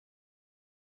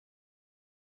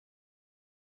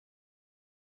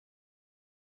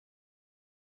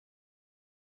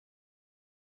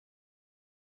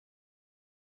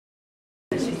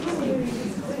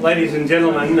Ladies and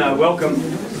gentlemen, welcome.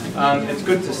 It's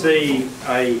good to see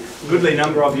a goodly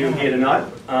number of you here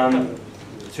tonight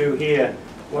to hear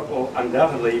what will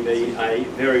undoubtedly be a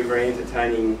very, very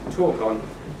entertaining talk on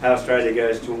how Australia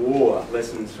goes to war,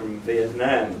 lessons from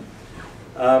Vietnam.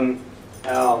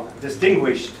 Our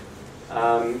distinguished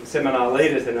seminar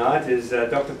leader tonight is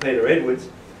Dr. Peter Edwards,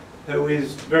 who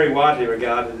is very widely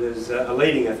regarded as a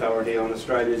leading authority on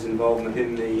Australia's involvement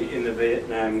in the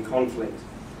Vietnam conflict.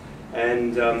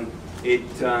 And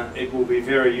it will be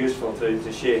very useful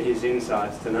to share his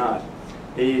insights tonight.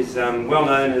 He is well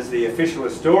known as the official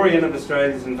historian of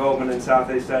Australia's involvement in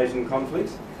Southeast Asian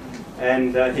conflicts,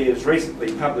 and he has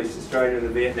recently published Australia and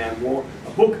the Vietnam War, a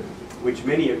book which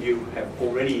many of you have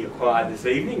already acquired this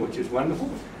evening, which is wonderful,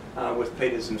 with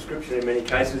Peter's inscription in many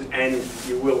cases, and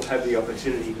you will have the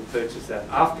opportunity to purchase that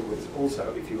afterwards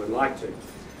also if you would like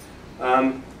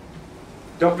to.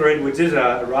 Dr. Edwards is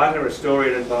a writer,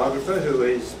 historian and biographer who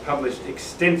has published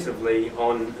extensively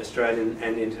on Australian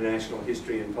and international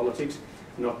history and politics,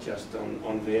 not just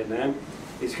on Vietnam.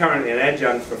 He's currently an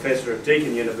adjunct professor at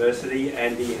Deakin University,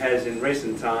 and he has in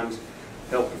recent times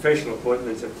held professional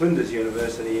appointments at Flinders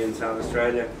University in South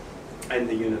Australia and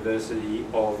the University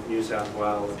of New South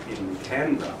Wales in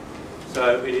Canberra.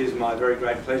 So it is my very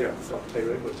great pleasure, Dr.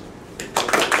 Peter Edwards.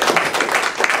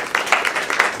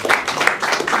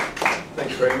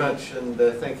 Thanks very much, and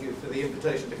thank you for the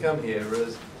invitation to come here.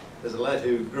 As a lad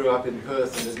who grew up in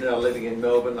Perth and is now living in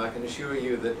Melbourne, I can assure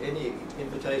you that any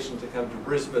invitation to come to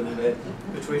Brisbane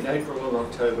between April and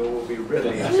October will be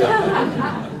readily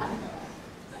accepted.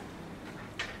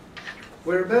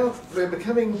 We're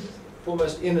becoming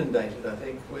almost inundated, I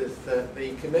think, with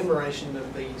the commemoration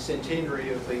of the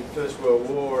centenary of the First World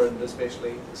War, and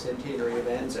especially the centenary of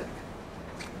Anzac.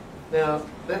 Now,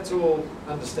 that's all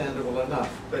understandable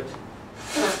enough, but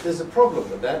there's a problem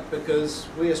with that, because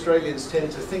we Australians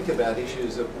tend to think about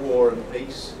issues of war and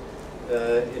peace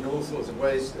in all sorts of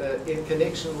ways in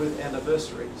connection with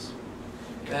anniversaries.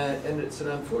 And it's an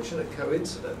unfortunate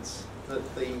coincidence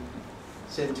that the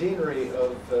centenary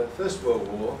of First World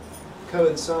War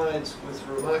coincides with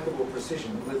remarkable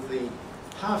precision with the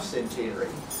half-centenary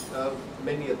of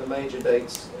many of the major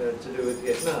dates to do with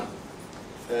Vietnam.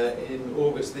 In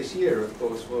August this year, of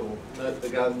course, we'll note the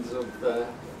guns of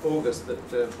August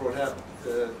that brought out,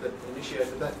 that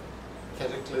initiated that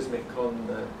cataclysmic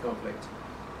conflict.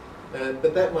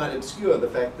 But that might obscure the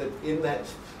fact that in that,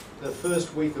 the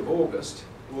first week of August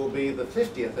will be the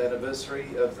 50th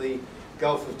anniversary of the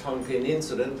Gulf of Tonkin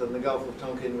incident and the Gulf of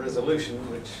Tonkin resolution,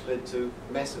 which led to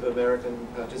massive American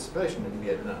participation in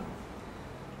Vietnam.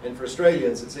 And for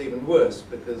Australians, it's even worse,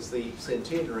 because the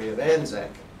centenary of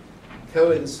Anzac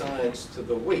coincides to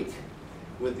the week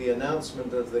with the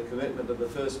announcement of the commitment of the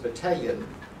 1st Battalion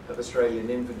of Australian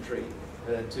Infantry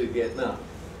to Vietnam.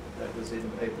 That was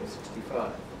in April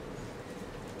 '65.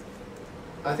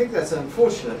 I think that's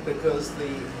unfortunate, because the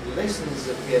lessons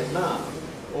of Vietnam,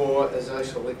 or as I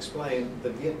shall explain,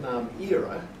 the Vietnam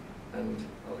era, and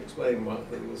I'll explain why,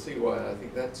 you'll see why I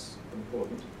think that's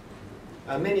important,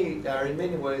 are in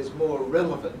many ways more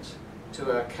relevant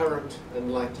to our current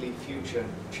and likely future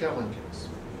challenges.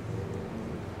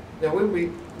 Now, when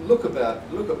we look at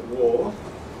war,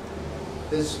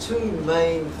 there's two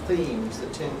main themes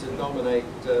that tend to dominate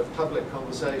public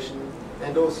conversation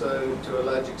and also, to a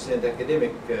large extent,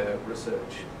 academic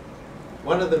research.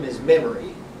 One of them is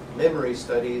memory. Memory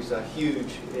studies are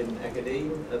huge in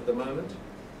academia at the moment.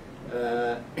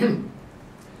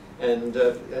 And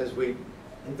as we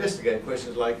investigate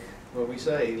questions like, when we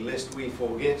say, lest we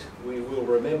forget, we will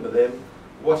remember them,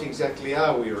 what exactly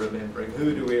are we remembering?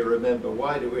 Who do we remember?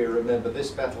 Why do we remember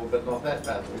this battle but not that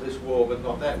battle, this war but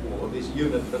not that war, this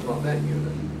unit but not that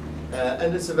unit?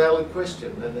 And it's a valid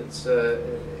question, and it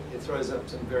throws up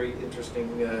some very interesting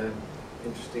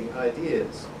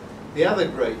ideas. The other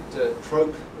great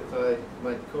trope, if I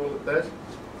might call it that,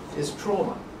 is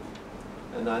trauma.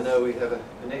 And I know we have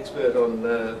an expert on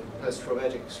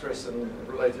post-traumatic stress and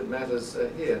related matters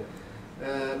here.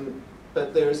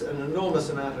 But there's an enormous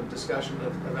amount of discussion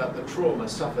about the trauma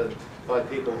suffered by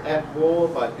people at war,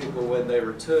 by people when they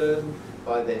return,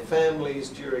 by their families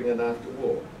during and after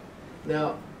war.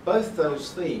 Now, both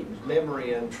those themes,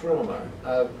 memory and trauma,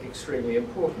 are extremely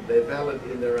important. They're valid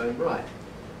in their own right.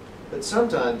 But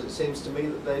sometimes it seems to me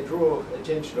that they draw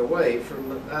attention away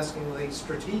from asking the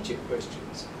strategic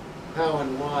questions. How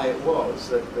and why it was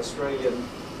that Australian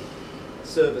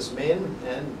servicemen,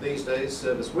 and these days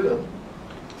servicewomen,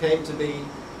 came to be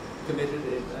committed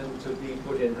and to be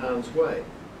put in harm's way.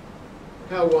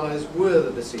 How wise were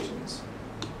the decisions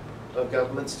of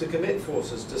governments to commit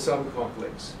forces to some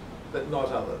conflicts, but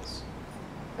not others?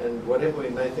 And whatever we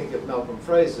may think of Malcolm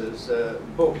Fraser's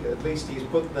book, at least he's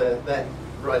put that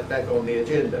right back on the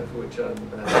agenda, which I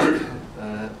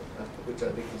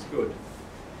think is good.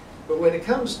 But when it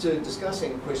comes to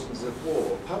discussing questions of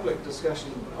war, public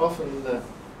discussion often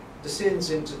descends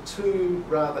into two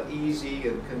rather easy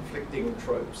and conflicting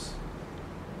tropes.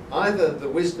 Either the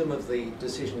wisdom of the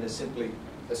decision is simply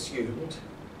assumed,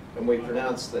 and we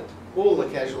pronounce that all the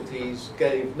casualties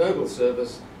gave noble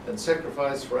service and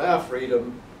sacrifice for our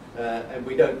freedom, and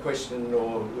we don't question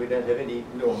or we don't have any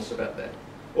nuance about that.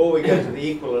 Or we go to the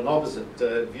equal and opposite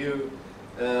view.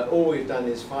 All we've done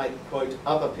is fight, quote,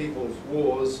 other people's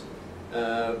wars,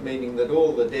 meaning that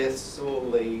all the deaths, all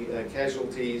the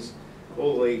casualties,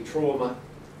 all the trauma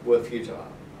were futile.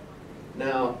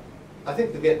 Now, I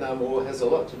think the Vietnam War has a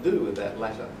lot to do with that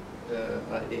latter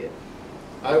idea.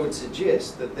 I would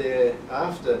suggest that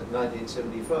after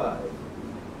 1975,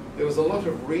 there was a lot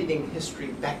of reading history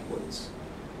backwards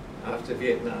after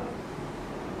Vietnam.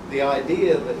 The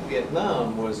idea that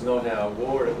Vietnam was not our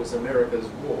war, it was America's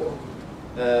war,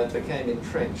 became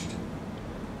entrenched.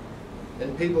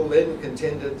 And people then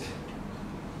contended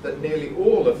that nearly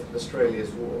all of Australia's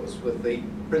wars, with the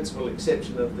principal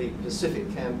exception of the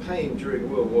Pacific Campaign during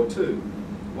World War II,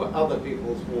 were other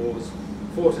people's wars,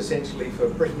 fought essentially for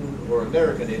Britain or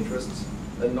American interests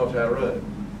and not our own.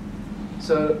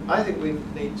 So I think we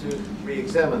need to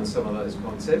re-examine some of those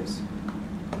concepts,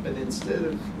 and instead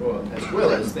of, or as well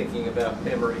as thinking about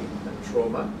memory and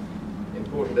trauma,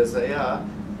 important as they are,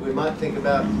 we might think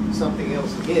about something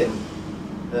else again,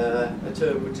 a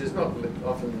term which is not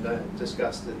often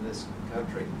discussed in this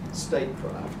country,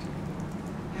 statecraft.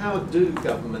 How do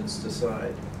governments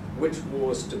decide which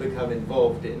wars to become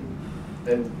involved in,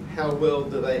 and how well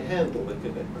do they handle the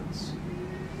commitments?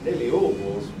 Nearly all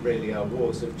wars really are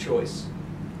wars of choice.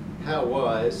 How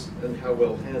wise and how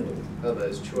well handled are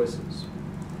those choices?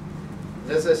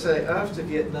 And as I say, after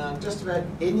Vietnam, just about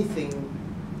anything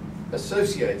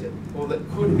associated, or that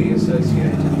could be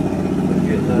associated with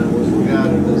Vietnam, was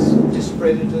regarded as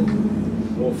discredited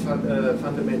or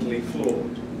fundamentally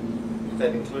flawed.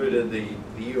 That included the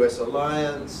US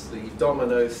alliance, the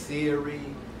domino theory,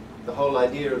 the whole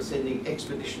idea of sending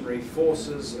expeditionary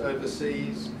forces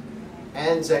overseas.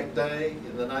 Anzac Day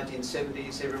in the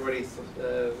 1970s, everybody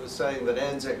was saying that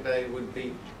Anzac Day would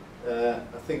be a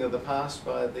thing of the past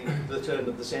by the turn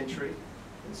of the century.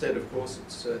 Instead, of course,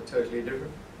 it's totally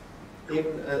different.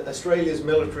 Even Australia's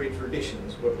military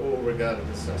traditions were all regarded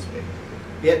as suspect.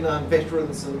 Vietnam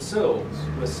veterans themselves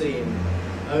were seen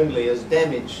only as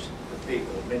damaged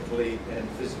people, mentally and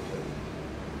physically.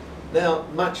 Now,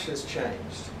 much has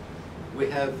changed. We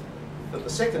have, for the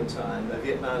second time, a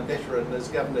Vietnam veteran as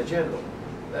Governor General.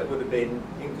 That would have been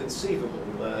inconceivable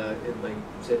in the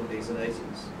 70s and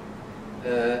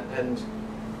 80s. And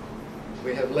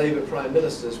we have Labour Prime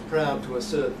Ministers proud to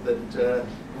assert that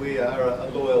we are a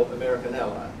loyal American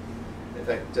ally. In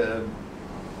fact,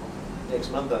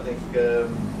 next month I think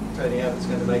Tony Abbott's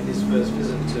going to make his first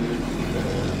visit to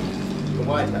the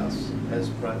White House as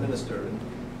Prime Minister. And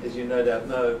as you no doubt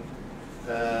know,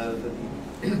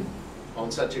 on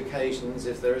such occasions,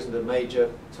 if there isn't a major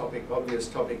topic, obvious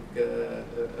topic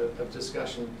of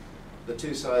discussion, the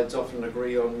two sides often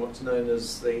agree on what's known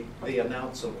as the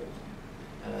announceable.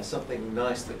 Something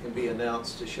nice that can be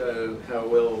announced to show how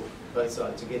well both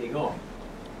sides are getting on.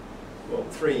 Well,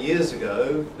 3 years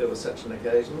ago, there was such an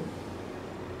occasion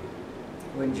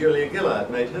when Julia Gillard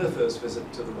made her first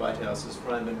visit to the White House as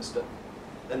Prime Minister.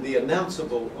 And the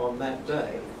announceable on that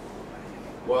day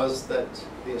was that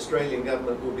the Australian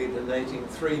government will be donating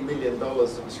 $3 million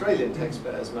of Australian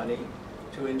taxpayers' money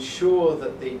to ensure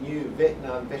that the new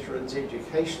Vietnam Veterans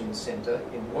Education Centre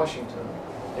in Washington,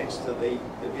 next to the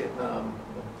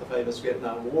famous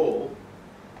Vietnam Wall,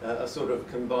 a sort of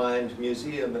combined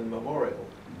museum and memorial,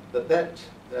 that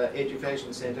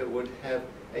education centre would have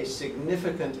a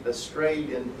significant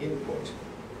Australian input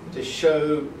to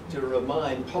show, to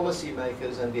remind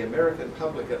policymakers and the American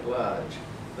public at large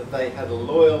that they had a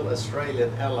loyal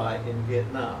Australian ally in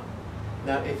Vietnam.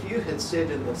 Now, if you had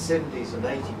said in the 70s and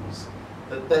 80s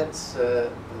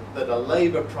that a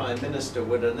Labour Prime Minister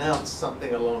would announce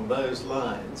something along those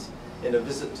lines in a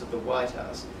visit to the White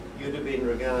House, you'd have been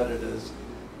regarded as,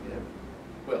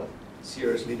 well,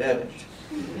 seriously damaged.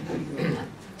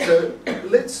 So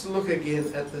let's look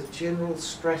again at the general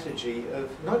strategy of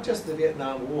not just the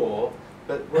Vietnam War,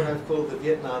 but what I've called the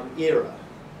Vietnam era.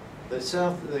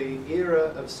 The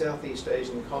era of Southeast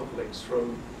Asian conflicts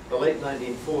from the late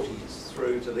 1940s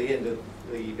through to the end of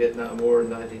the Vietnam War in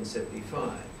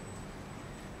 1975.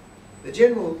 The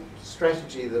general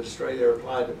strategy that Australia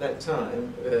applied at that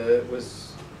time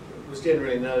was was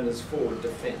generally known as forward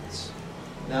defence.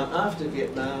 Now, after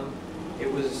Vietnam,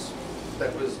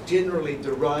 that was generally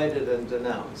derided and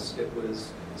denounced. It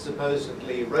was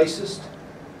supposedly racist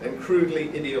and crudely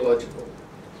ideological.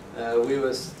 We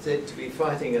were said to be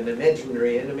fighting an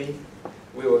imaginary enemy.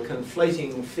 We were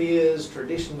conflating fears,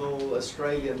 traditional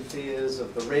Australian fears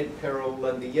of the red peril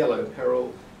and the yellow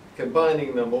peril,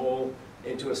 combining them all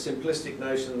into a simplistic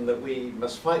notion that we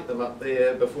must fight them up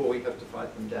there before we have to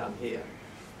fight them down here.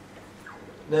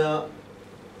 Now,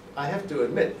 I have to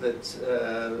admit that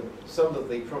some of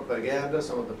the propaganda,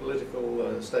 some of the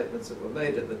political statements that were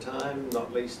made at the time,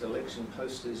 not least election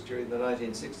posters during the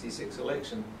 1966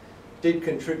 election, did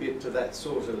contribute to that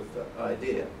sort of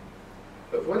idea.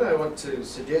 But what I want to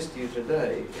suggest to you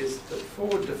today is that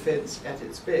forward defence at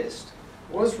its best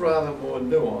was rather more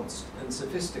nuanced and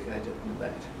sophisticated than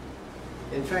that.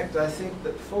 In fact, I think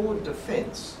that forward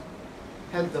defence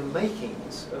had the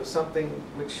makings of something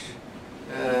which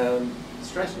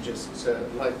strategists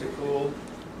like to call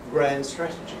grand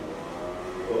strategy.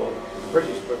 Or the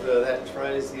British prefer that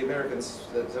phrase, the Americans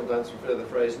sometimes prefer the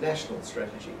phrase national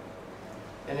strategy.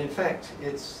 And in fact,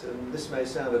 it's, and this may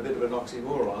sound a bit of an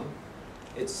oxymoron,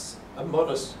 it's a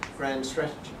modest grand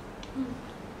strategy.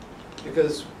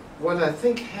 Because what I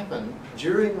think happened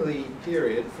during the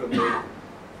period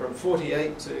from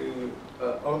 48 to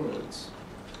onwards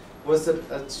was that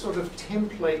a sort of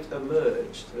template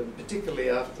emerged, and particularly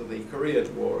after the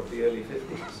Korean War of the early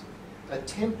 50s, a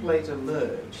template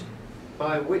emerged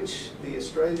by which the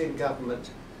Australian government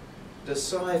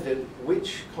decided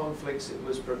which conflicts it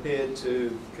was prepared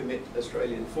to commit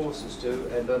Australian forces to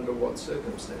and under what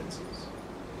circumstances.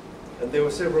 And there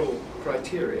were several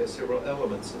criteria, several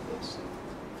elements of this.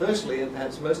 Firstly, and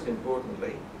perhaps most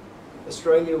importantly,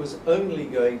 Australia was only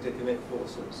going to commit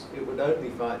forces. It would only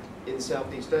fight in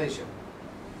Southeast Asia.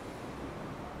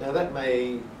 Now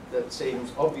that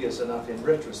seems obvious enough in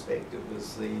retrospect. It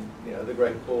was the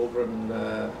great cauldron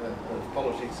of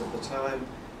politics at the time,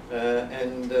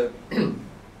 and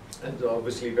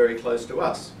obviously very close to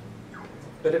us.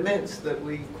 But it meant that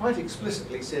we quite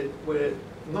explicitly said we're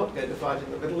not going to fight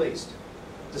in the Middle East,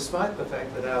 despite the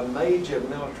fact that our major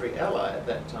military ally at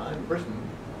that time, Britain,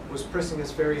 was pressing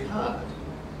us very hard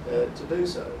to do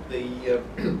so.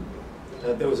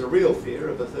 There was a real fear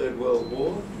of a Third World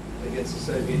War against the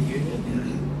Soviet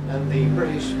Union, and the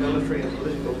British military and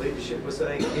political leadership were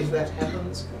saying, if that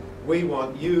happens, we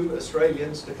want you,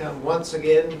 Australians, to come once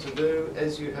again to do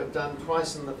as you have done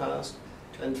twice in the past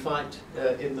and fight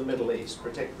in the Middle East,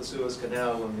 protect the Suez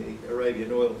Canal and the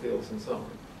Arabian oil fields and so on.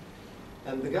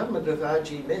 And the government of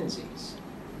R.G. Menzies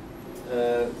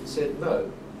said,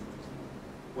 no,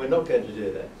 we're not going to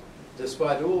do that.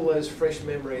 Despite all those fresh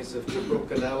memories of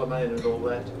Tobruk and Alamein and all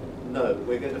that, no,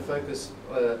 we're going to focus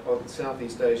on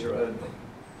Southeast Asia only.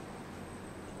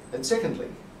 And secondly,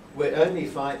 we'll only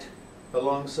fight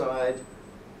alongside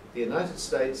the United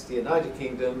States, the United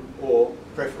Kingdom, or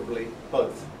preferably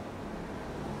both.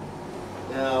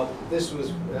 Now, this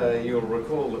was, you'll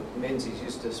recall that Menzies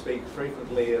used to speak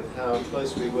frequently of how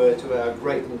close we were to our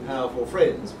great and powerful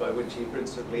friends, by which he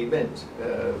principally meant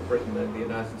Britain and the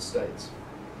United States.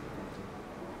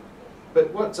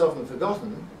 But what's often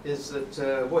forgotten is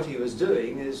that what he was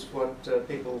doing is what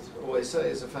people always say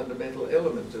is a fundamental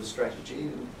element of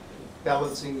strategy,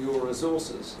 balancing your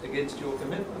resources against your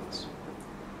commitments.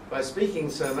 By speaking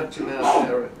so much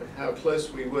about how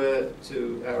close we were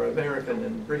to our American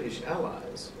and British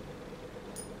allies,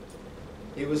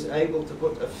 he was able to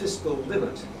put a fiscal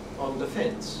limit on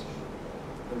defence.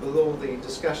 And with all the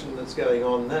discussion that's going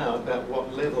on now about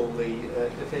what level the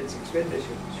defence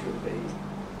expenditure should be,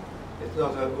 it's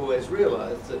not always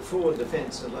realised that forward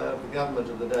defence allowed the government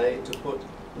of the day to put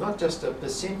not just a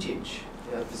percentage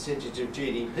of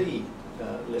GDP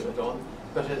limit on,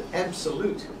 but an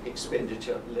absolute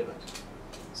expenditure limit,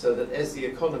 so that as the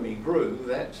economy grew,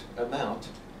 that amount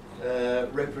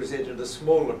represented a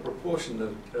smaller proportion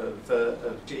of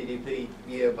GDP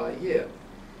year by year.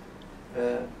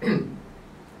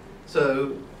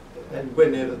 So, and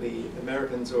whenever the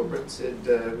Americans or Brits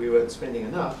said we weren't spending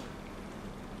enough,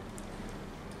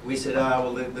 we said,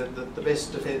 well, the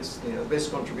best defence, the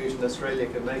best contribution Australia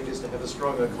can make is to have a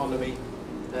strong economy,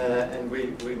 and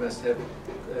we must have,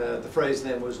 the phrase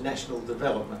then was national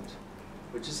development,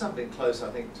 which is something close, I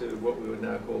think, to what we would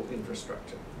now call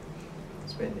infrastructure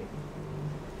spending.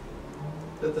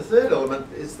 But the third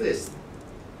element is this.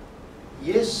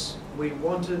 Yes, we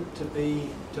wanted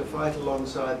to fight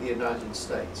alongside the United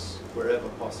States wherever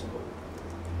possible,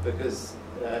 because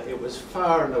it was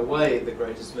far and away the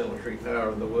greatest military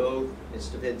power in the world. Its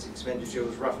defence expenditure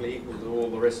was roughly equal to all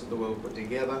the rest of the world put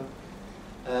together.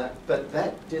 But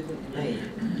that didn't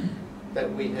mean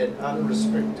that we had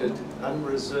unrestricted,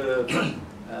 unreserved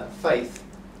faith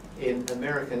in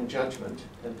American judgment,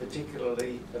 and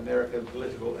particularly American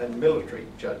political and military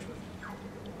judgment.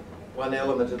 One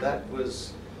element of that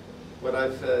was what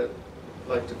I've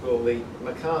like to call the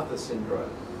MacArthur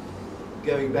syndrome,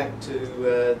 going back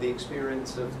to the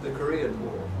experience of the Korean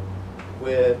War,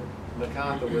 where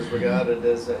MacArthur was regarded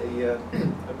as a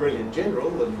brilliant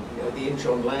general, and the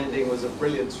Incheon landing was a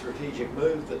brilliant strategic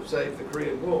move that saved the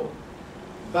Korean War.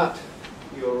 But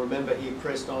you'll remember he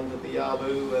pressed on to the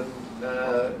Yalu and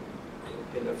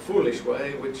in a foolish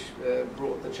way, which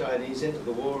brought the Chinese into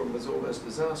the war and was almost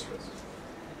disastrous.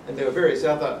 And there were various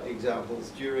other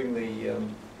examples during the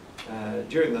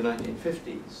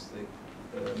 1950s, the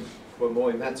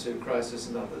Quemoy-Matsu crisis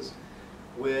and others,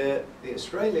 where the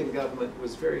Australian government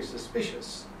was very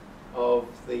suspicious of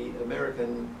the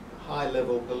American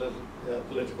high-level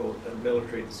political and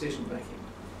military decision-making.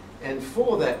 And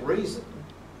for that reason,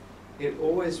 it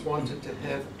always wanted to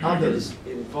have others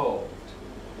involved,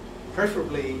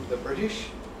 preferably the British,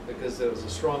 because there was a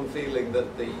strong feeling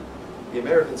that the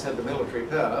Americans had the military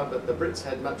power, but the Brits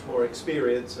had much more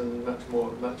experience and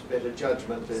much better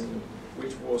judgment in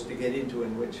which wars to get into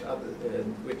and which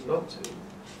not to.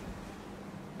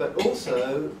 But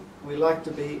also, we like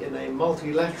to be in a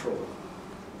multilateral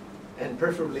and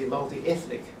preferably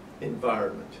multi-ethnic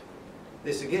environment.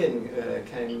 This again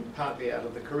came partly out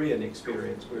of the Korean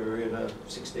experience. We were in a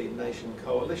 16-nation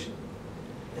coalition.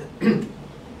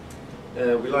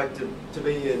 We like to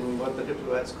be in what the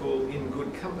diplomats call in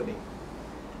good company.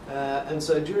 And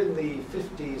so during the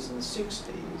 50s and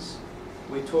 60s,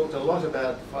 we talked a lot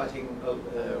about fighting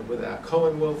with our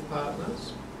Commonwealth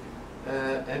partners,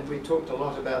 and we talked a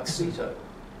lot about SEATO,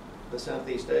 the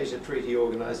Southeast Asia Treaty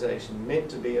Organization, meant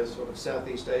to be a sort of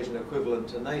Southeast Asian equivalent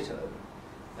to NATO.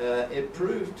 It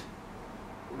proved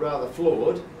rather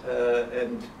flawed,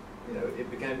 and it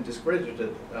became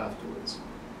discredited afterwards.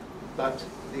 But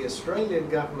the Australian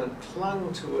government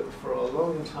clung to it for a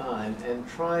long time and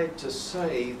tried to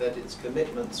say that its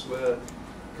commitments were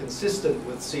consistent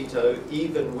with SEATO,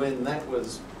 even when that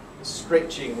was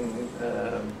stretching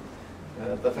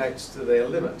the facts to their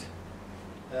limit.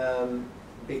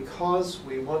 Because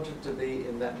we wanted to be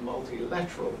in that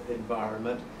multilateral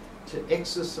environment to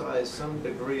exercise some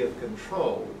degree of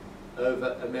control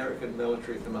over American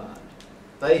military command.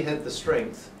 They had the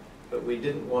strength, but we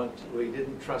didn't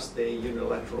trust their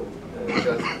unilateral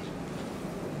judgment.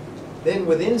 Then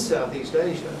within Southeast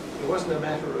Asia, it wasn't a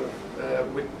matter of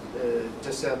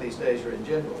just Southeast Asia in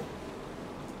general.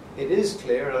 It is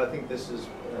clear, and I think this is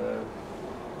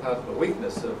part of the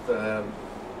weakness of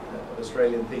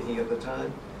Australian thinking at the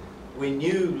time, we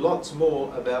knew lots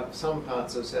more about some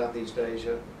parts of Southeast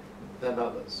Asia than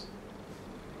others.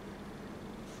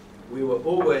 We were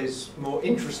always more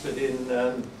interested in,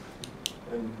 and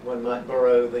one might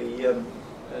borrow the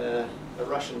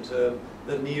Russian term,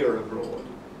 the near abroad.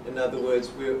 In other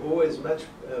words, we were always much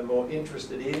more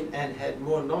interested in and had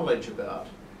more knowledge about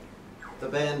the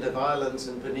band of islands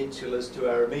and peninsulas to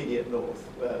our immediate north,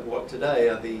 what today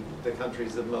are the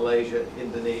countries of Malaysia,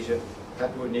 Indonesia,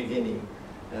 Papua New Guinea,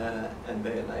 and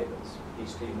their neighbours,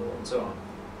 East Timor and so on.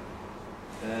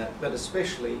 But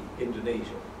especially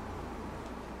Indonesia.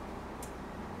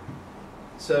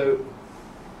 So,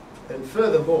 and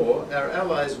furthermore, our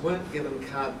allies weren't given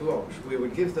carte blanche. We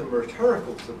would give them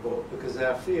rhetorical support because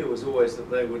our fear was always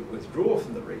that they would withdraw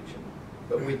from the region.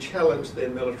 But we challenged their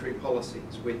military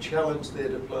policies, we challenged their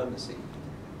diplomacy.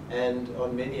 And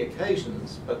on many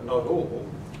occasions, but not all,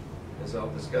 as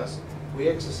I'll discuss, we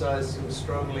exercised some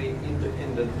strongly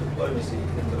independent diplomacy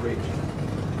in the region.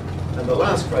 And the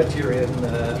last criterion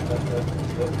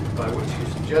by which you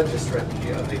should judge a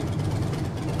strategy, I think,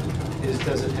 is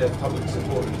does it have public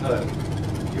support at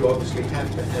home? You obviously have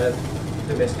to have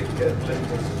domestic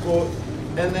political support,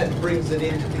 and that brings it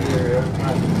into the area of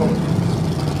party politics.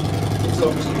 It's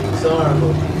obviously desirable,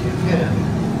 if you can,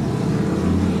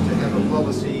 to have a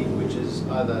policy which is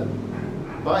either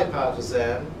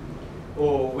bipartisan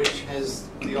or which has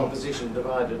the opposition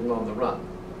divided and on the run.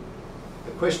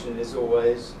 The question is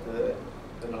always,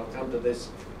 and I'll come to this,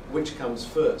 which comes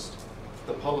first,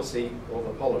 the policy or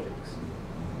the politics?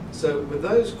 So with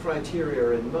those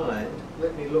criteria in mind,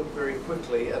 let me look very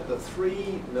quickly at the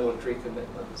three military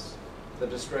commitments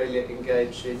that Australia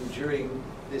engaged in during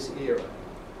this era.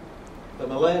 The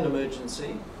Malayan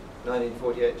Emergency,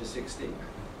 1948 to 60,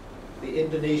 the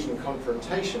Indonesian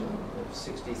confrontation of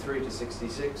 63 to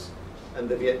 66, and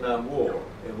the Vietnam War,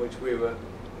 in which we were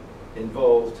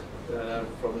involved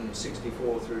from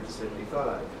 64 through to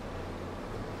 75.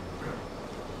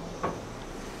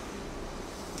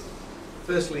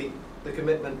 Firstly, the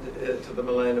commitment to the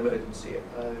Malayan emergency.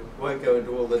 I won't go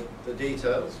into all the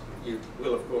details. You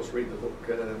will, of course, read the book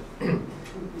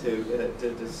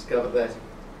to discover that.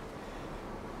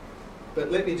 But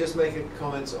let me just make a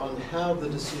comment on how the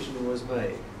decision was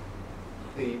made.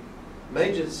 The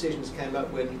major decisions came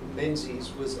up when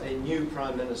Menzies was a new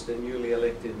Prime Minister, newly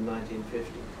elected in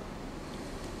 1950.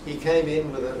 He came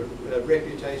in with a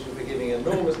reputation for giving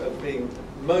enormous, of being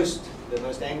the most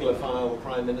Anglophile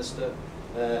Prime Minister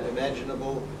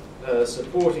imaginable,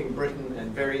 supporting Britain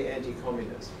and very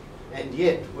anti-communist. And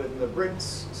yet, when the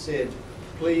Brits said,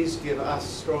 please give us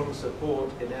strong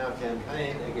support in our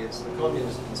campaign against the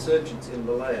communist insurgents in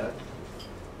Malaya,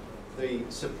 the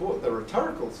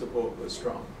rhetorical support was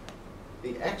strong.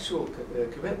 The actual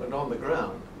commitment on the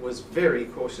ground was very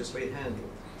cautiously handled.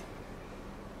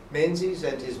 Menzies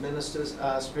and his ministers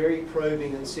asked very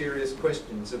probing and serious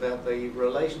questions about the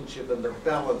relationship and the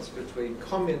balance between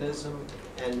communism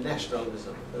and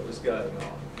nationalism that was going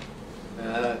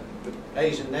on.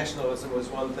 Asian nationalism was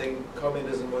one thing,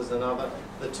 communism was another.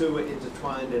 The two were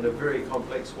intertwined in a very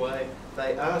complex way.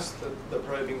 They asked the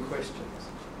probing questions.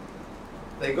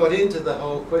 They got into the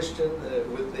whole question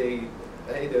with the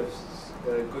aid of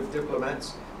good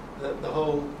diplomats, the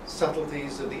whole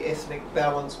subtleties of the ethnic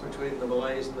balance between the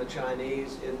Malays and the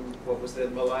Chinese in what was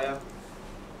then Malaya.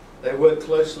 They worked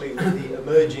closely with the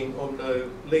emerging UMNO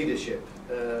leadership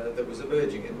that was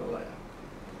emerging in Malaya.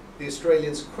 The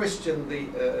Australians questioned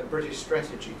the British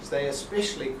strategies. They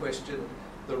especially questioned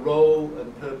the role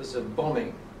and purpose of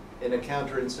bombing in a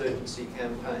counterinsurgency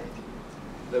campaign.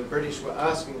 The British were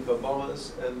asking for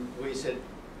bombers, and we said,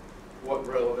 what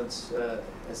relevance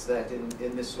is that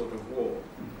in this sort of war?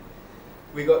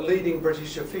 We got leading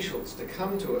British officials to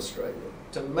come to Australia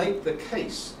to make the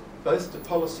case, both to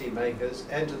policymakers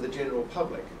and to the general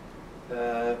public,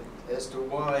 as to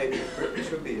why Britain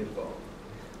should be involved.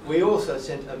 We also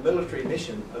sent a military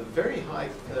mission of very high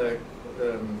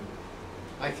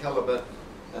caliber,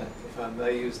 if I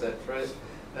may use that phrase,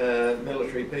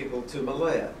 military people to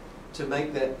Malaya to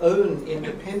make their own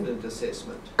independent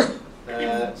assessment,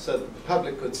 so that the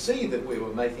public could see that we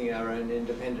were making our own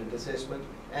independent assessment,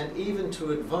 and even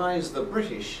to advise the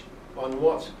British on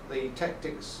what the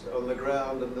tactics on the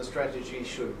ground and the strategy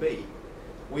should be.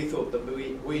 We thought that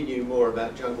we knew more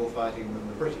about jungle fighting than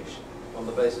the British on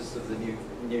the basis of the New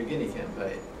Guinea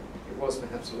campaign. It was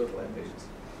perhaps a little ambitious.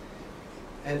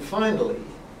 And finally,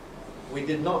 we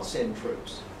did not send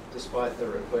troops, despite the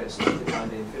request in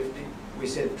 1950. We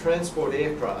sent transport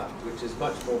aircraft, which is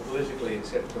much more politically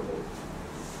acceptable.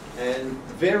 And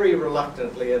very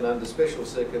reluctantly and under special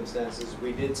circumstances,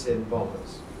 we did send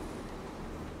bombers.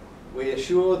 We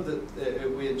ensured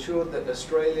that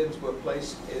Australians were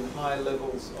placed in high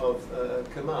levels of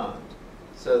command,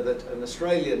 so that an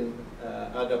Australian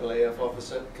RAAF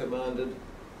officer commanded,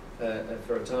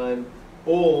 for a time,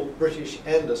 all British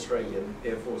and Australian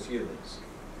Air Force units.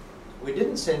 We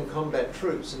didn't send combat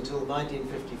troops until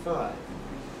 1955.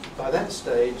 By that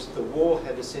stage, the war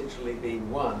had essentially been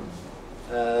won.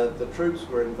 The troops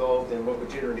were involved in what were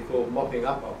generally called mopping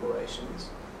up operations.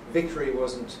 Victory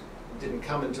didn't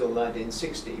come until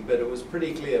 1960, but it was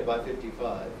pretty clear by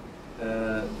 55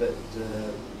 that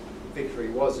victory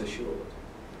was assured.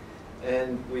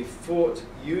 And we fought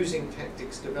using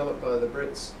tactics developed by the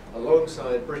Brits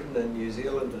alongside Britain and New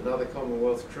Zealand and other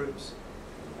Commonwealth troops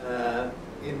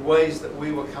in ways that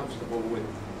we were comfortable with.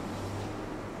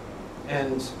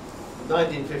 And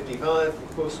 1955,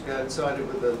 of course, coincided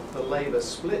with the Labour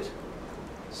split,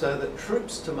 so that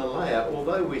troops to Malaya,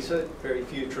 although we sent very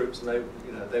few troops, and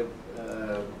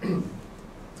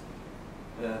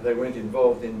they weren't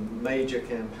involved in major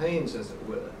campaigns, as it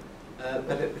were,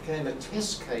 but it became a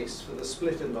test case for the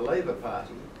split in the Labour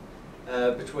Party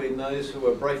between those who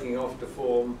were breaking off to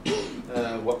form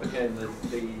what became the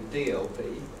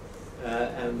DLP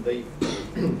and the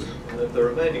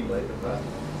remaining Labour Party.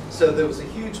 So there was a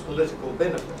huge political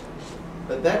benefit,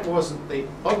 but that wasn't the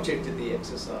object of the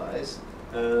exercise.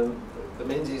 The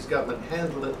Menzies government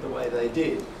handled it the way they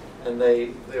did, and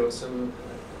there were some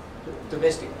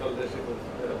domestic political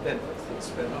benefits that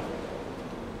spun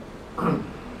off.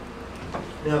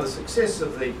 Now, the success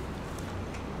of the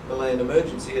Malayan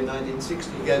emergency in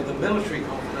 1960 gave the military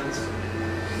confidence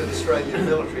that Australian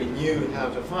military knew how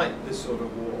to fight this sort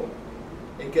of war.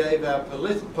 It gave our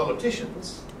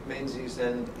politicians, Menzies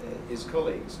and his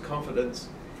colleagues, confidence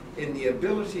in the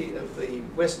ability of the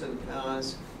Western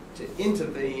powers to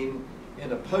intervene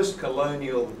in a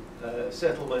post-colonial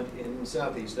settlement in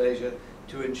Southeast Asia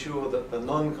to ensure that the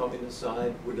non-communist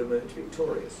side would emerge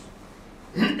victorious.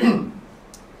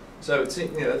 So it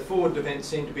seemed, forward defence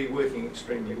seemed to be working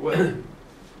extremely well.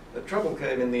 The trouble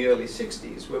came in the early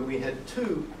 60s when we had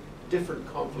two different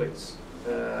conflicts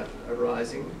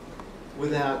arising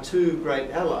with our two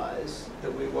great allies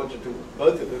that we wanted to,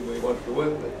 both of whom we wanted to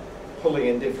work with, pulling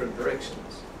in different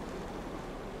directions.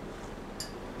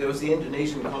 There was the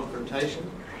Indonesian confrontation.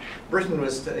 Britain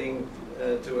was saying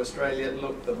to Australia,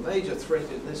 look, the major threat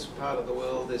in this part of the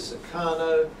world is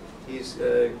Sukarno. He's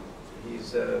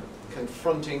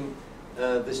confronting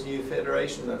this new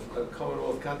federation, a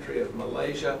Commonwealth country of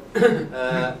Malaysia.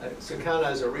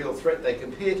 Sukarno is a real threat. They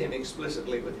compared him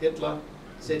explicitly with Hitler,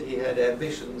 said he had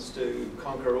ambitions to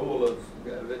conquer all of,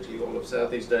 virtually all of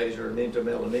Southeast Asia and into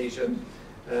Melanesia.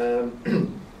 At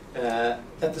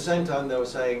the same time, they were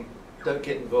saying, don't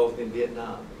get involved in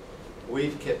Vietnam.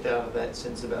 We've kept out of that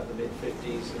since about the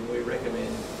mid-50s, and we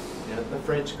recommend, you know, the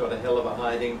French got a hell of a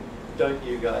hiding, don't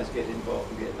you guys get involved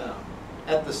in Vietnam.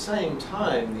 At the same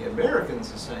time, the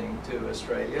Americans are saying to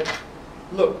Australia,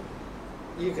 look,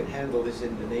 you can handle this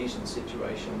Indonesian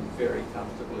situation very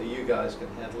comfortably, you guys can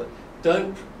handle it.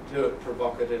 Don't do it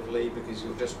provocatively because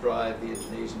you'll just drive the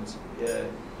Indonesians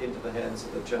into the hands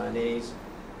of the Chinese.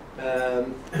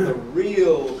 The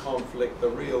real conflict, the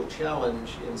real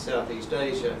challenge in Southeast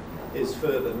Asia is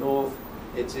further north.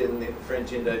 It's in the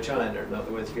French Indochina, in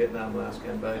other words, Vietnam, Laos,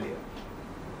 Cambodia.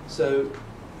 So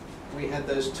we had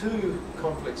those two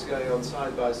conflicts going on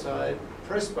side by side,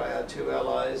 pressed by our two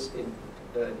allies in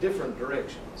different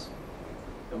directions.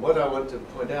 And what I want to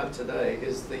point out today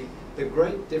is the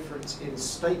great difference in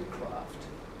statecraft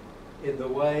in the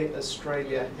way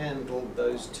Australia handled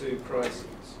those two crises.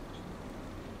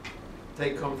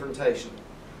 Take confrontation.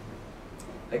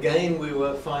 Again, we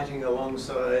were fighting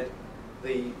alongside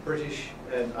the British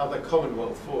and other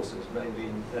Commonwealth forces, mainly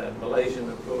Malaysian,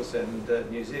 of course, and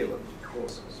New Zealand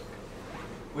forces.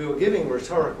 We were giving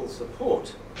rhetorical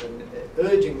support and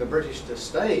urging the British to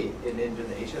stay in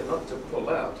Indonesia, not to pull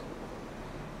out.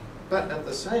 But at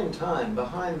the same time,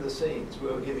 behind the scenes, we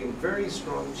were giving very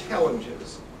strong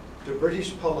challenges to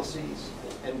British policies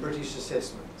and British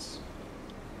assessments.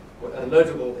 A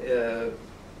notable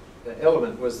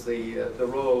element was the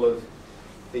role of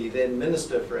the then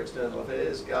Minister for External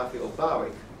Affairs, Garfield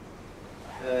Barwick,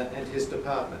 and his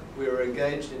department. We were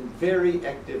engaged in very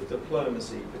active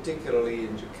diplomacy, particularly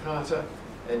in Jakarta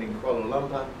and in Kuala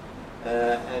Lumpur,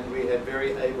 and we had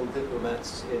very able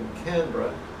diplomats in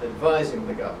Canberra advising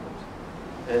the government.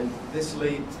 And this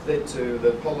led to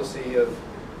the policy of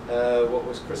what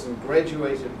was christened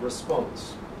graduated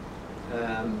response.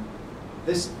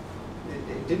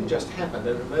 It didn't just happen,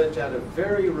 it emerged out of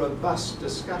very robust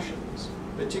discussions,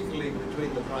 particularly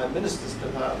between the Prime Minister's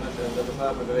Department and the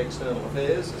Department of External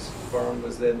Affairs, as foreign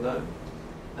was then known,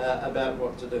 about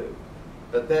what to do.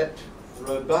 But that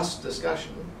robust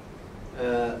discussion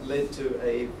led to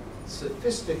a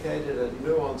sophisticated and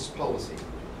nuanced policy.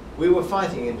 We were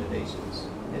fighting Indonesians.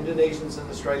 Indonesians and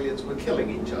Australians were killing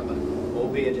each other,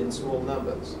 albeit in small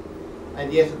numbers.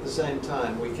 And yet at the same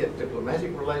time, we kept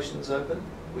diplomatic relations open,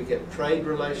 we kept trade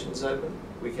relations open,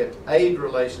 we kept aid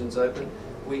relations open,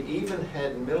 we even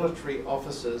had military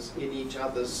officers in each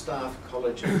other's staff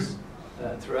colleges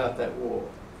throughout that war.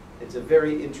 It's a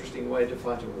very interesting way to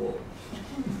fight a war.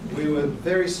 We were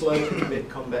very slow to commit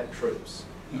combat troops.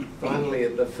 Finally,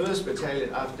 the 1st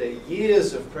Battalion, after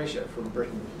years of pressure from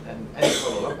Britain and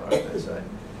Kuala Lumpur, I might say,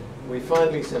 we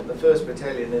finally sent the 1st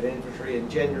Battalion of Infantry in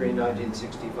January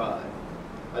 1965.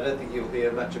 I don't think you'll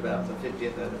hear much about the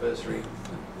 50th anniversary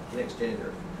next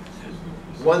January.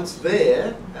 Once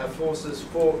there, our forces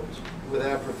fought with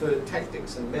our preferred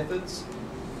tactics and methods.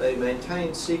 They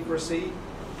maintained secrecy.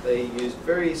 They used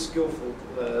very skillful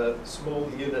small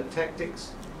unit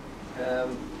tactics.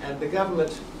 And the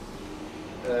government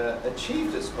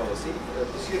achieved its policy,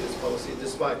 pursued its policy,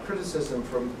 despite criticism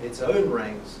from its own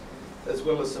ranks, as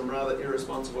well as some rather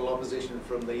irresponsible opposition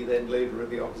from the then leader of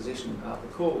the opposition, Arthur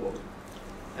Corwell.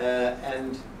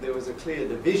 And there was a clear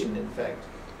division, in fact,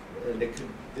 and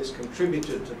this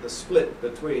contributed to the split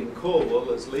between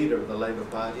Corwell as leader of the Labour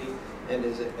Party and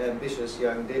his ambitious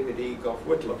young deputy, Gough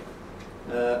Whitlam,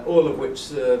 all of which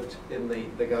served in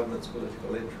the government's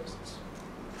political interests.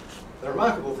 The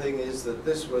remarkable thing is that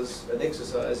this was an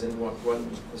exercise in what one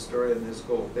historian has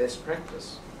called best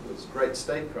practice. It was great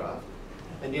statecraft,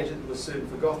 and yet it was soon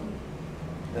forgotten.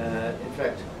 In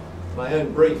fact, my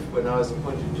own brief when I was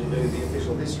appointed to do the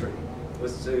official history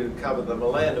was to cover the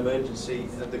Malayan emergency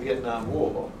and the Vietnam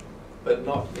War, but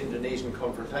not Indonesian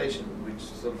confrontation, which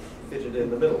sort of fitted in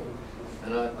the middle.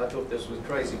 And I thought this was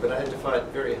crazy, but I had to fight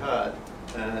very hard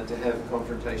to have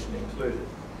confrontation included.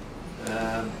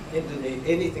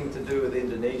 Anything to do with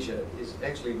Indonesia is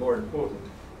actually more important,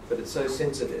 but it's so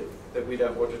sensitive that we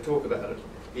don't want to talk about it.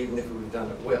 even if we've done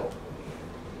it well.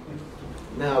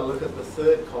 Now look at the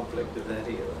third conflict of that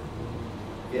era,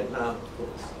 Vietnam, of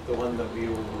course, the one that we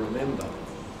all remember.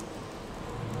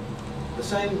 The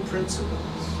same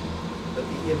principles, but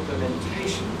the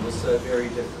implementation was so very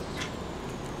different.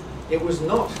 It was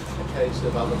not a case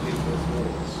of other people's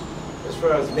wars. As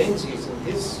far as Menzies and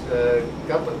his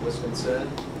government was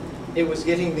concerned, it was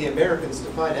getting the Americans to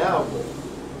fight our war.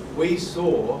 We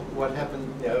saw what happened,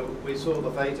 we saw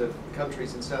the fate of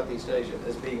countries in Southeast Asia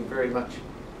as being very much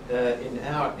in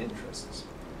our interests.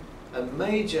 A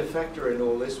major factor in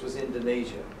all this was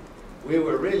Indonesia. We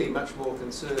were really much more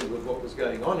concerned with what was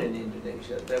going on in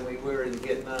Indonesia than we were in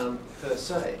Vietnam per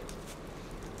se.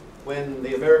 When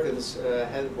the Americans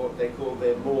had what they called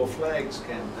their More Flags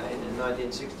campaign in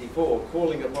 1964,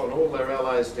 calling upon all their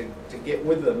allies to get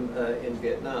with them in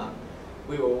Vietnam,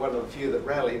 we were one of the few that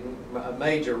rallied. A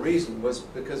major reason was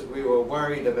because we were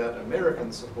worried about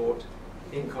American support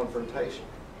in confrontation.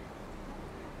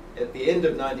 At the end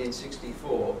of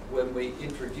 1964, when we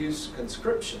introduced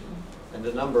conscription and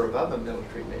a number of other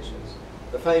military measures,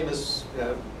 the famous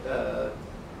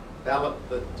ballot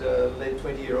that led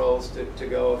 20-year-olds to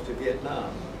go off to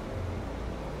Vietnam,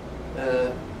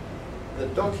 the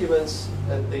documents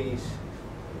that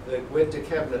went to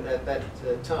Cabinet at that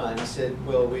time said,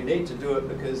 well, we need to do it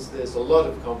because there's a lot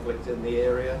of conflict in the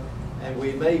area and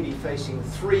we may be facing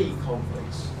 3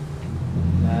 conflicts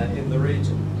in the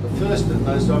region. The first and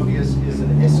most obvious is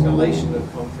an escalation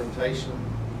of confrontation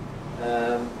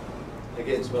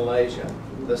against Malaysia.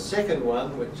 The second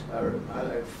one, which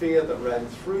I fear that ran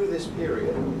through this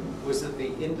period, was that the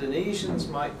Indonesians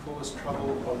might cause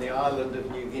trouble on the island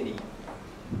of New Guinea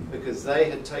because they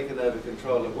had taken over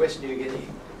control of West New Guinea.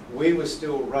 We were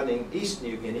still running East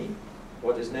New Guinea,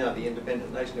 what is now the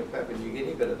independent nation of Papua New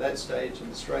Guinea, but at that stage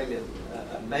an Australian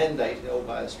a mandate held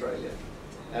by Australia.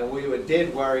 And we were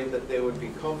dead worried that there would be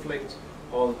conflict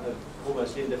on an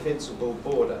almost indefensible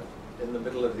border in the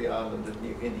middle of the island of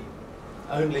New Guinea.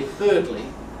 Only thirdly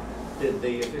did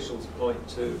the officials point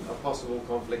to a possible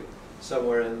conflict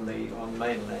somewhere on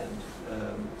mainland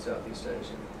Southeast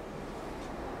Asia.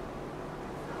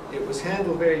 It was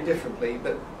handled very differently,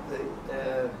 but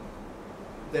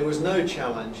there was no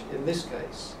challenge in this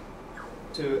case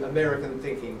to American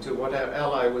thinking, to what our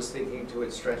ally was thinking, to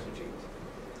its strategy.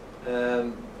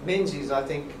 Menzies, I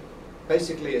think,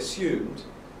 basically assumed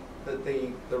that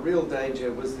the real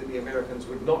danger was that the Americans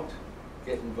would not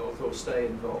get involved or stay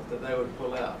involved, that they would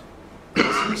pull out.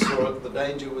 As he saw it, the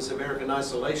danger was American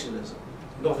isolationism,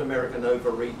 not American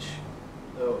overreach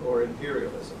or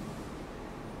imperialism.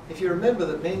 If you remember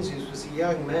that Menzies was a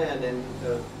young man in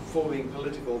forming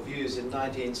political views in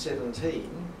 1917,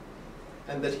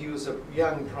 and that he was a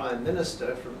young Prime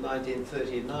Minister from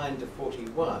 1939 to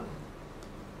 41,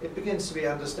 it begins to be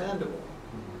understandable.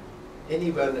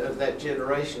 Anyone of that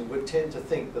generation would tend to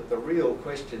think that the real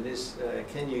question is,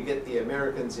 can you get the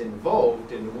Americans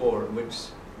involved in a war in which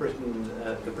Britain,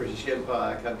 the British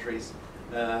Empire countries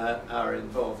are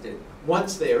involved in?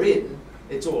 Once they're in,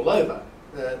 it's all over.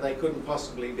 They couldn't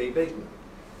possibly be beaten.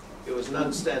 It was an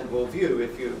understandable view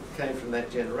if you came from that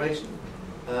generation.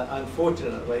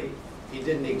 Unfortunately, he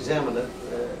didn't examine it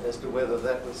as to whether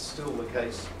that was still the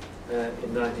case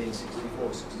in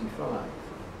 1964-65.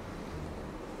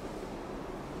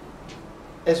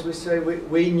 As we say,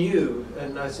 we knew,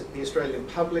 and the Australian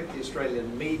public, the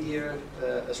Australian media,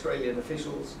 Australian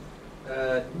officials,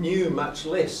 knew much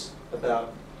less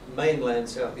about mainland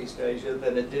Southeast Asia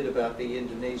than it did about the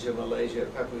Indonesia, Malaysia,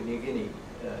 Papua New Guinea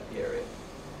area.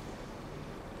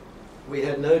 We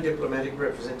had no diplomatic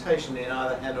representation in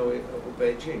either Hanoi or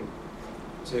Beijing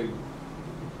to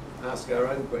ask our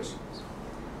own questions.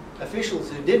 Officials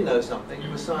who did know something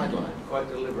were sidelined quite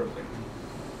deliberately.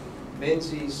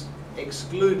 Menzies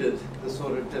excluded the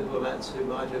sort of diplomats who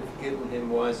might have given him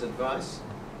wise advice.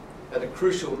 At a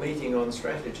crucial meeting on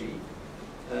strategy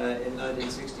in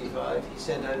 1965,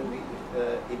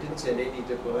 he didn't send any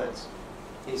diplomats.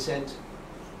 He sent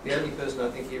the only person I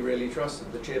think he really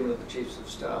trusted, the chairman of the Chiefs of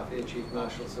Staff, Air Chief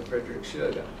Marshal Sir Frederick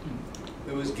Schurger,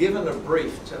 who was given a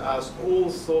brief to ask all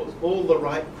the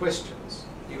right questions.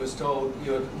 He was told,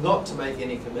 you're not to make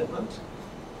any commitment.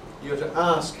 You're to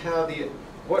ask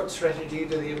what strategy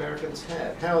do the Americans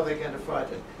have? How are they going to fight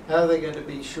it? How are they going to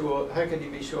be sure? How can you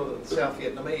be sure that the South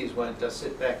Vietnamese won't just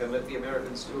sit back and let the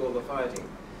Americans do all the fighting?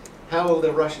 How will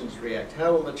the Russians react?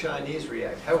 How will the Chinese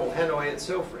react? How will Hanoi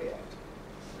itself react?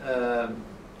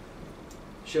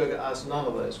 Schurger asked none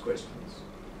of those questions.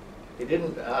 He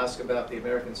didn't ask about the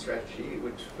American strategy,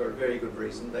 which for a very good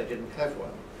reason, they didn't have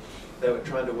one. They were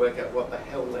trying to work out what the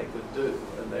hell they could do,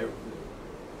 and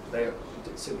they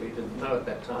simply didn't know at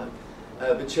that time.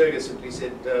 But Sherga simply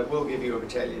said, we'll give you a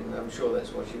battalion. I'm sure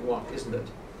that's what you want, isn't it?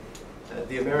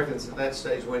 The Americans at that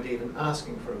stage weren't even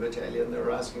asking for a battalion. They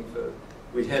were asking for,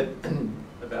 we had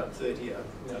about 30,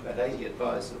 about 80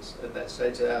 advisors at that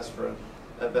stage. They asked for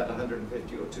about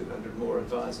 150 or 200 more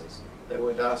advisors. They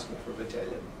weren't asking for a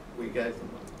battalion. We gave them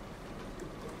one.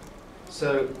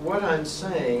 So what I'm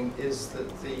saying is that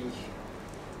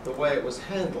the way it was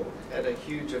handled had a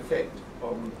huge effect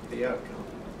on the outcome.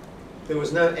 There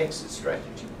was no exit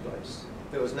strategy in place.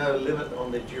 There was no limit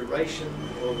on the duration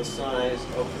or the size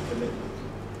of the commitment.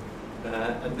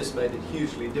 And this made it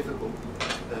hugely difficult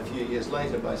a few years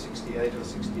later, by 68 or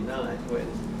 69, when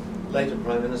later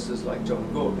Prime Ministers like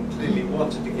John Gordon clearly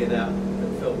wanted to get out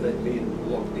and felt they'd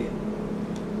been locked in.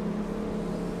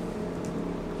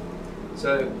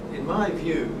 So, in my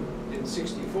view, in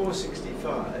 64,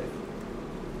 65,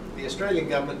 the Australian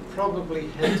government probably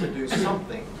had to do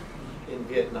something in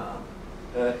Vietnam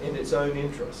in its own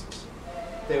interests.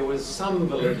 There was some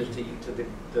validity to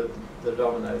the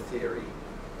domino theory.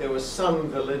 There was some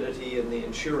validity in the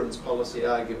insurance policy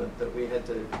argument that we had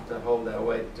to hold our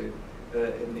weight to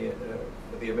in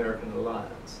the American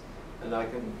alliance. And I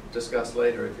can discuss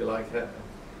later, if you like, I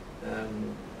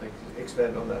can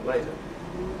expand on that later.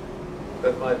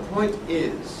 But my point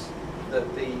is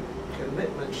that the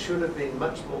commitment should have been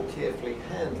much more carefully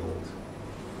handled,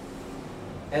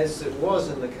 as it was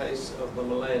in the case of the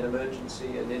Malayan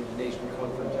emergency and Indonesian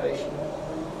confrontation.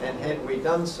 And had we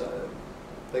done so,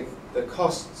 the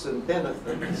costs and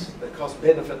benefits, the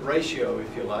cost-benefit ratio,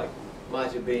 if you like,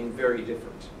 might have been very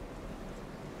different.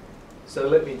 So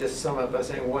let me just sum up by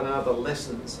saying, what are the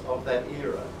lessons of that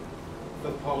era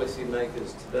for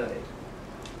policymakers today?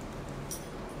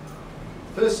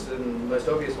 First and most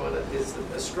obvious one is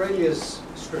that Australia's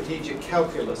strategic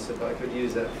calculus, if I could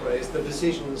use that phrase, the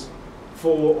decisions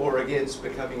for or against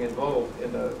becoming involved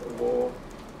in a war,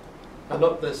 are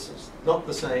not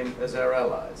the same as our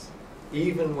allies,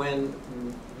 even when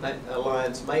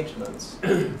alliance maintenance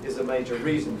is a major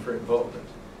reason for involvement.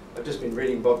 I've just been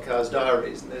reading Bob Carr's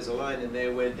diaries, and there's a line in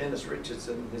there where Dennis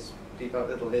Richardson, his deep up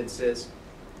little head, says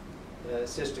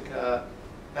to Carr,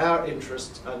 "Our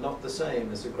interests are not the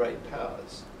same as the great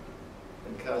powers."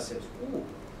 And Carr says, "Ooh,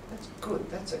 that's good,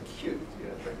 that's acute.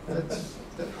 You know,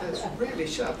 that's really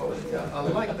sharp. I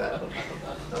like that."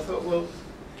 I thought, well,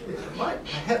 it might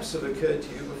perhaps have occurred to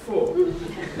you before.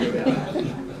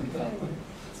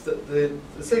 The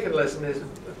second lesson is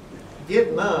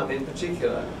Vietnam in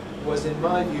particular was, in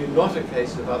my view, not a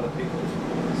case of other people's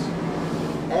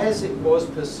wars. As it was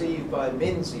perceived by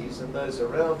Menzies and those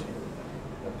around him,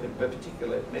 in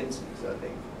particular Menzies, I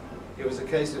think, it was a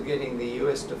case of getting the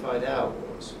US to fight our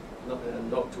wars,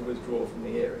 not to withdraw from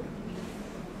the area.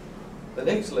 The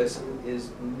next lesson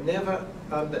is never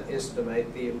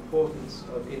underestimate the importance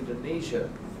of Indonesia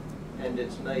and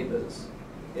its neighbours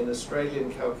in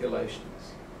Australian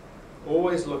calculations.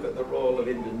 Always look at the role of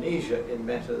Indonesia in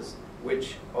matters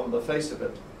which, on the face of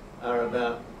it, are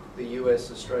about the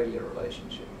US-Australia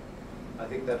relationship. I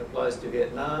think that applies to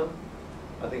Vietnam.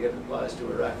 I think it applies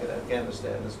to Iraq and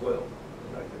Afghanistan as well.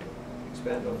 And I can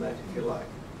expand on that if you like.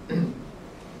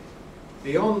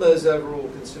 Beyond those overall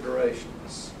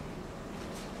considerations,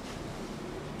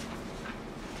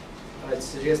 I'd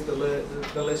suggest the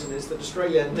lesson is that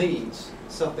Australia needs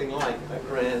something like a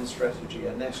grand strategy,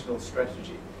 a national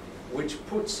strategy, which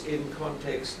puts in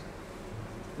context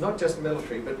not just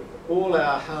military, but all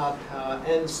our hard power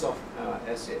and soft power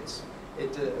assets.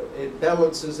 It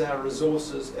balances our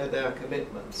resources and our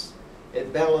commitments.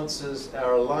 It balances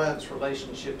our alliance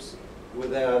relationships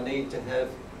with our need to have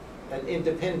an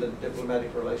independent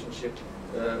diplomatic relationship,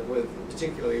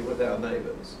 particularly with our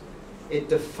neighbours. It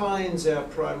defines our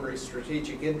primary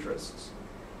strategic interests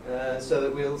so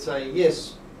that we'll say,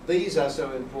 yes, these are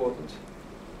so important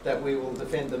that we will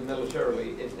defend them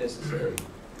militarily if necessary.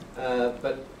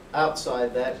 But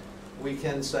outside that, we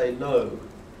can say no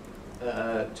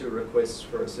to requests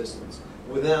for assistance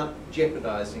without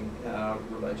jeopardising our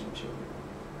relationship.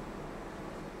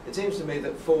 It seems to me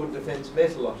that forward defence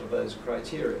met a lot of those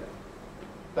criteria.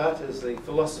 But, as the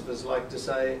philosophers like to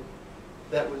say,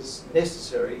 that was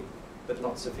necessary but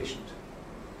not sufficient.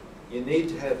 You need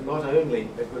to have not only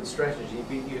a good strategy,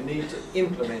 but you need to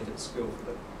implement it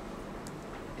skillfully.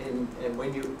 And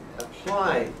when you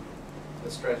apply a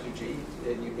strategy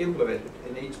and you implement it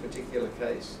in each particular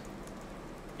case,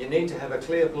 you need to have a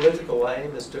clear political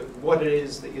aim as to what it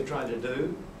is that you're trying to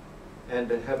do, and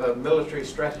to have a military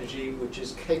strategy which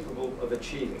is capable of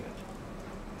achieving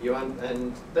it.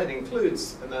 And that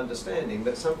includes an understanding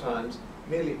that sometimes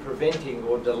merely preventing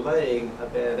or delaying a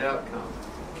bad outcome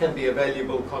can be a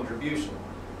valuable contribution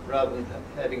rather than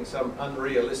having some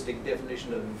unrealistic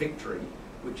definition of victory,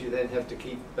 which you then have to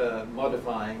keep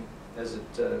modifying as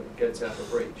it gets out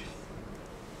of reach.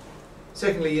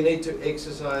 Secondly, you need to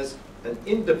exercise an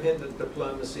independent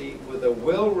diplomacy with a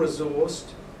well-resourced,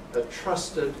 a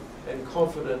trusted and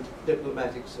confident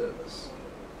diplomatic service.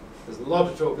 There's a lot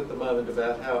of talk at the moment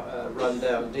about how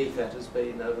run-down DFAT has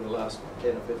been over the last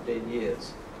 10 or 15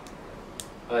 years.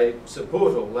 I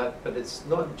support all that, but it's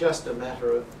not just a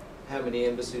matter of how many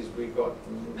embassies we've got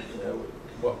and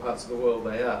what parts of the world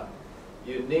they are.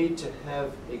 You need to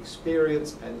have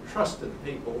experienced and trusted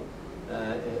people,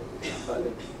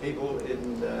 people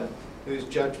in whose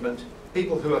judgment,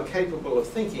 people who are capable of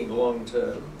thinking long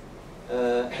term,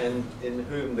 and in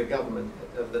whom the government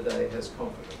of the day has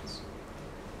confidence.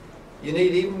 You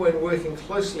need, even when working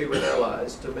closely with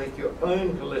allies, to make your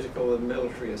own political and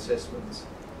military assessments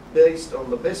based on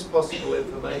the best possible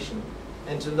information,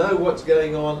 and to know what's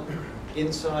going on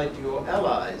inside your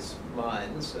allies'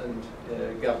 minds and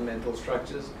governmental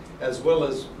structures, as well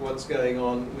as what's going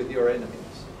on with your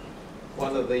enemies.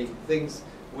 One of the things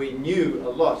we knew a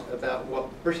lot about what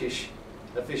British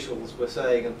officials were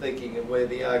saying and thinking, and where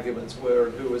the arguments were,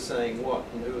 and who was saying what,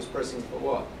 and who was pressing for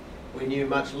what. We knew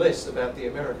much less about the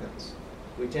Americans.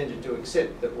 We tended to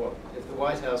accept that if the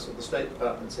White House or the State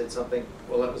Department said something,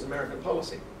 well, that was American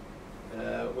policy,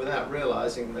 without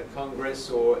realizing that Congress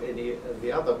or any of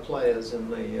the other players in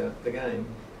the game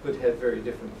could have very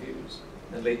different views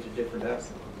and lead to different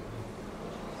outcomes.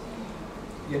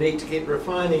 You need to keep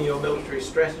refining your military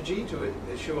strategy to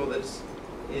ensure that it's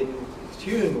in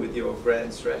tune with your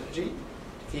grand strategy,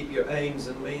 to keep your aims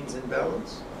and means in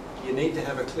balance. You need to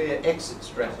have a clear exit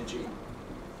strategy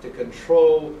to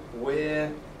control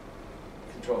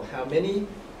how many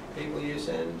people you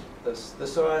send, the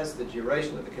size, the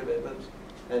duration of the commitment,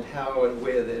 and how and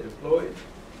where they're deployed.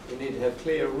 You need to have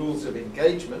clear rules of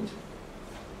engagement,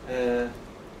 and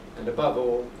above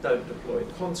all, don't deploy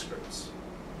conscripts.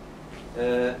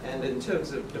 And in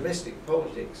terms of domestic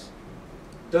politics,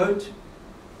 don't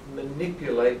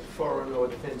manipulate foreign or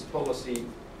defence policy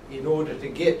in order to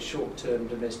get short-term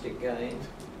domestic gain.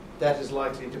 That is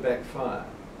likely to backfire.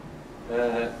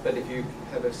 But if you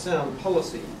have a sound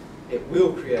policy, it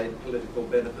will create political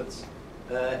benefits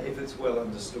if it's well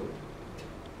understood.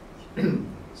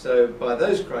 So by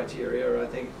those criteria, I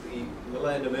think the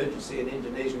Malayan emergency and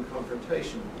Indonesian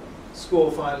confrontation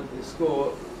score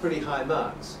pretty high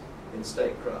marks in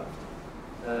statecraft.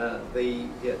 The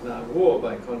Vietnam War,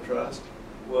 by contrast,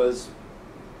 was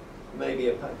maybe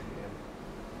a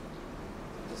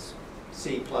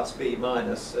C plus B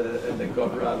minus, and it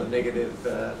got rather negative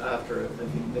after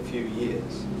a few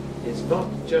years. It's not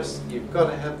just, you've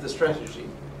got to have the strategy,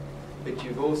 but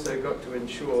you've also got to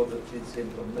ensure that its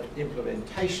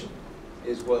implementation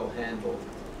is well handled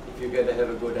if you're going to have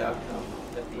a good outcome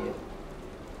at the end.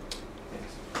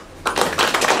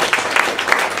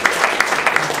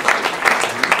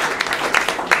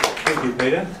 Thank you,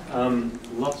 Peter.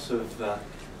 Lots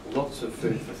of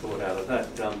food for thought out of that.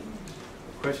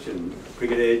 Question,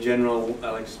 Brigadier General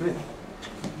Alex Smith.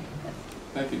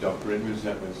 Thank you, Dr. Edwards.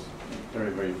 That was a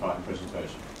very, very fine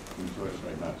presentation. Enjoyed it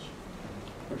very much.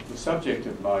 But the subject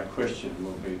of my question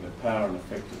will be the power and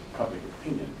effect of public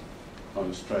opinion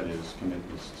on Australia's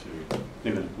commitments to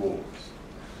limited wars.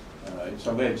 It's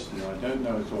alleged, and I don't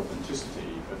know its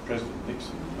authenticity, but President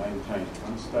Nixon maintained at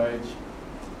one stage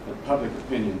that public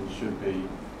opinion should be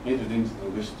entered into the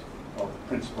list of the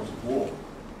principles of war.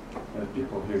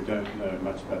 People who don't know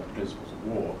much about the principles of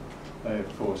war, they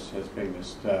of course has been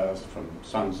espoused from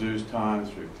Sun Tzu's time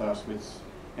through Clausewitz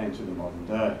and to the modern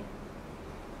day.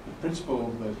 The principle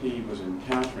that he was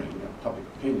encountering of public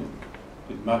opinion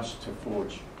did much to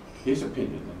forge his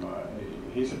opinion,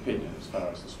 as far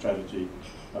as the strategy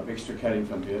of extricating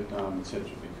from Vietnam, etc.,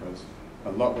 because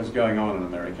a lot was going on in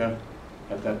America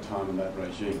at that time in that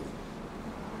regime.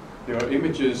 There were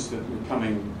images that were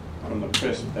coming from the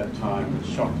press at that time that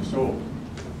shocked us all.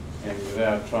 And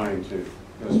without trying to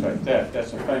illustrate that,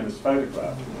 that's a famous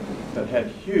photograph that had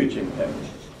huge impact,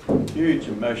 huge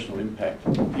emotional impact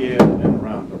here and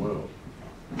around the world,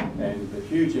 and a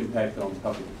huge impact on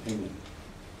public opinion.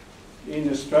 In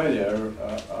Australia,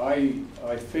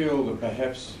 I feel that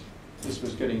perhaps this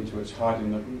was getting to its height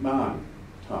in the Marn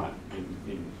time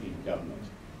in government,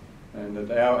 and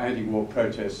that our anti-war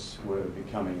protests were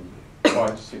becoming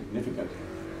quite significant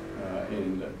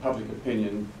in public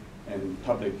opinion, and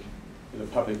the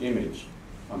public image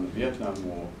on the Vietnam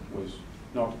War was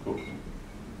not good.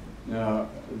 Now,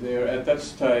 at that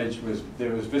stage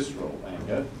there was visceral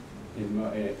anger,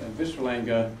 visceral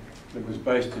anger that was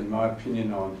based, in my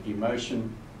opinion, on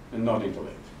emotion and not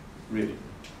intellect, really.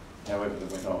 however,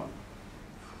 that went on.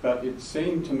 But it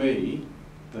seemed to me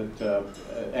that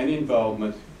an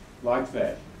involvement like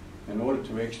that, in order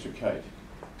to extricate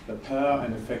the power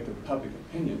and effect of public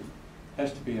opinion,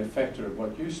 has to be a factor of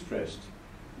what you stressed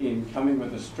in coming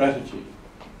with a strategy,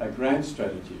 a grand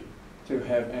strategy, to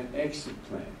have an exit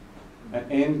plan, an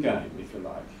end game, if you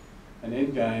like, an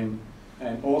end game,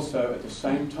 and also at the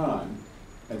same time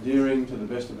adhering to the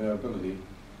best of our ability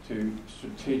to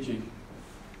strategic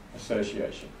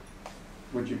association.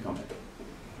 Would you comment?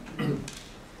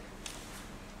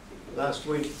 Last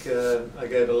week I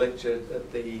gave a lecture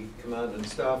at the Command and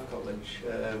Staff College,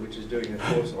 which is doing a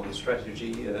course on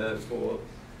strategy for,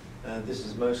 this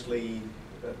is mostly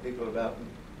people about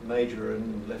major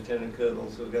and lieutenant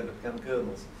colonels who are going to become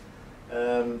colonels.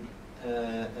 And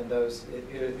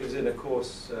it was in a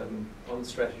course on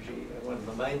strategy, and one of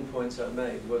the main points I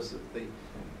made was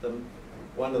that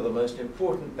one of the most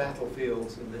important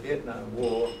battlefields in the Vietnam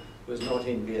War was not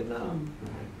in Vietnam.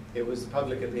 It was the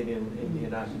public opinion in the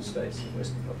United States, and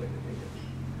Western public opinion.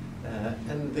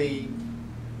 And the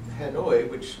Hanoi,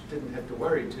 which didn't have to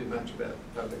worry too much about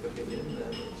public opinion,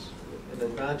 was an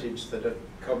advantage that a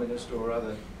communist or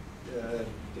other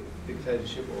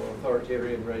dictatorship or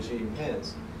authoritarian regime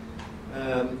has.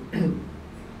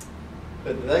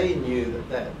 But they knew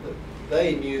that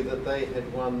they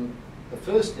had won the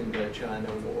first Indochina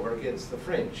War against the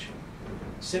French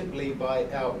simply by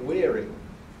outwearing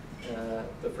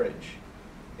the French.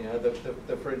 You know,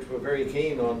 the French were very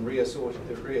keen on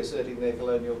reasserting their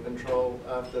colonial control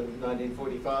after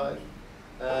 1945,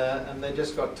 and they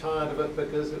just got tired of it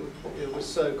because it was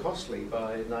so costly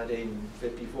by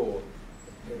 1954,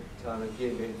 the time of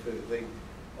Dien Bien Phu.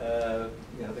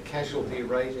 The casualty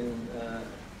rate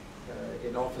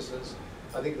in officers.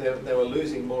 I think they were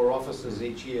losing more officers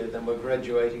each year than were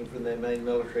graduating from their main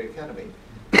military academy.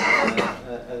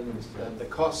 And the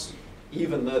cost,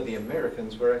 even though the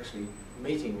Americans were actually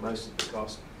meeting most of the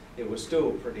cost, it was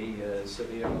still pretty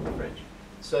severe on the French.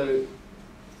 So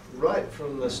right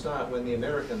from the start, when the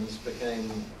Americans became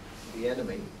the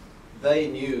enemy, they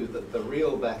knew that the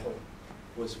real battle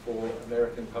was for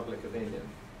American public opinion.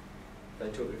 They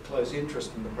took a close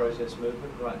interest in the protest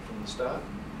movement right from the start.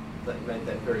 They made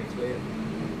that very clear.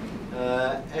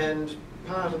 And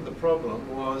part of the problem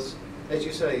was, as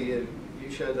you say, you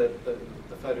showed the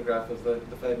photograph of the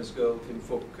famous girl, Kim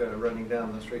Phuc, running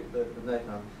down the street, the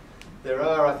Napalm. There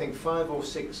are, I think, 5 or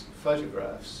 6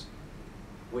 photographs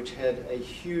which had a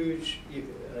huge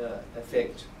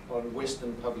effect on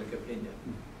Western public opinion.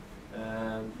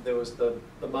 There was the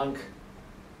monk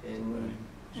in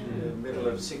the middle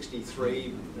of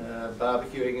 '63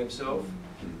 barbecuing himself.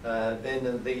 Then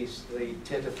in the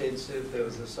Tet Offensive, there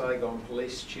was the Saigon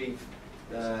police chief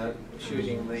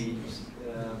shooting the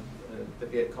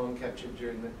Viet Cong captured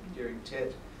during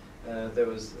Tet. There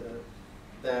was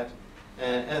that,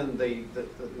 and the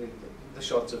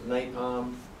shots of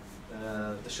napalm,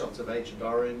 the shots of Agent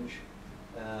Orange.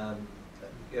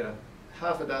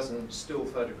 Half a dozen still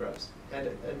photographs had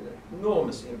an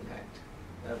enormous impact.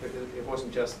 Because it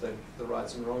wasn't just the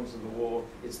rights and wrongs of the war,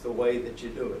 it's the way that you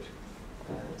do it.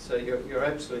 So you're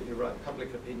absolutely right,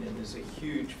 public opinion is a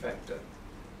huge factor.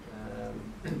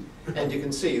 And you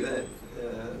can see that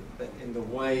in the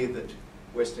way that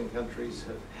Western countries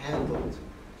have handled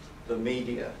the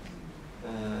media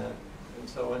and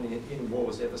so on in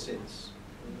wars ever since,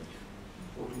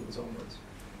 from the 14s onwards.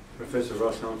 Professor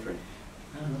Ross Humphrey.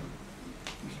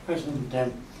 Mr. President,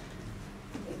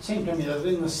 it seemed to me that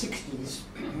in the 60s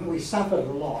we suffered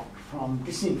a lot from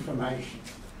disinformation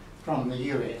from the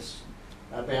US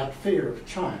about fear of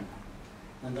China,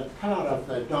 and that part of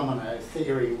the domino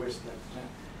theory was that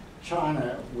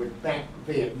China would back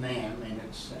Vietnam in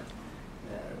its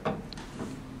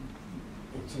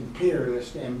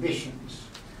imperialist ambitions,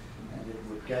 and it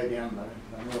would go down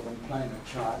the northern plain of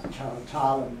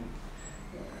Thailand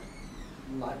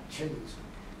like cheese.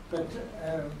 But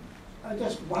I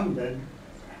just wondered,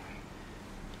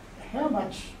 how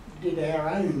much did our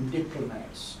own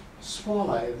diplomats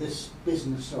swallow this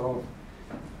business of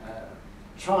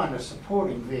China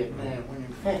supporting Vietnam when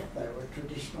in fact they were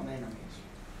traditional enemies?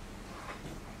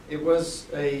 It was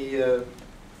I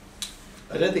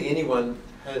don't think anyone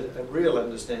had a real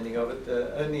understanding of it.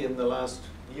 Only in the last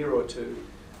year or two,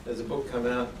 there's a book come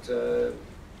out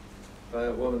by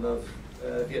a woman of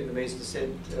Vietnamese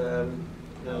descent,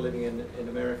 now living in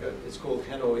America. It's called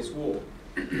Hanoi's War.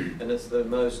 And it's the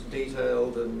most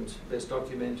detailed and best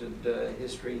documented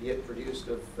history yet produced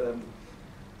of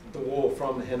the war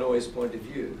from Hanoi's point of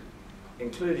view,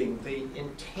 including the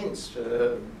intense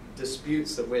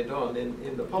disputes that went on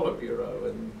in the Politburo,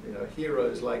 and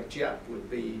heroes like Giap would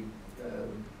be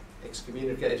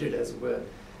excommunicated, as it were,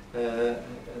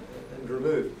 and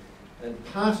removed. And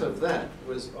part of that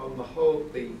was on the whole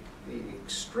the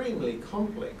extremely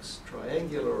complex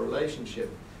triangular relationship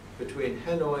between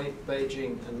Hanoi,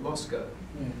 Beijing, and Moscow.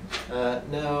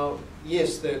 Now,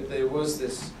 yes, there was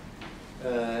this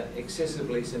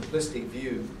excessively simplistic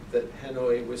view that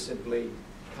Hanoi was simply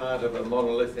part of a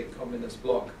monolithic communist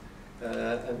bloc,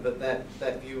 and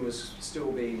that view was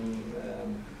still being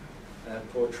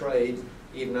portrayed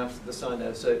even after the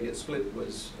Sino-Soviet split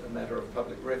was a matter of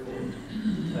public record.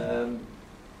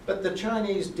 But the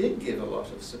Chinese did give a lot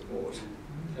of support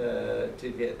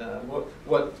to Vietnam.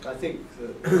 What I think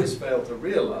the West failed to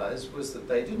realise was that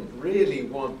they didn't really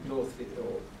want North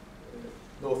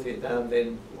Vietnam,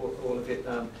 then all of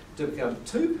Vietnam, to become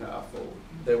too powerful.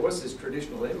 There was this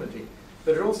traditional enmity,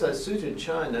 but it also suited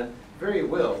China very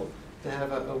well to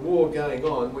have a war going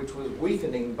on which was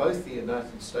weakening both the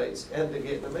United States and the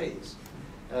Vietnamese.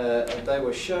 And they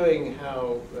were showing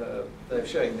how they're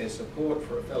showing their support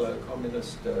for a fellow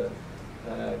communist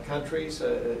country,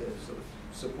 sort of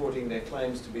supporting their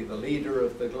claims to be the leader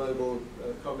of the global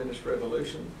communist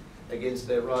revolution against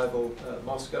their rival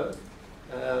Moscow.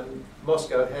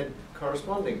 Moscow had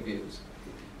corresponding views.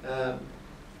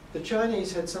 The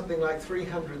Chinese had something like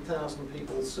 300,000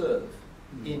 people serve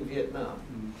in Vietnam.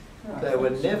 They were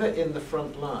never in the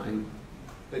front line,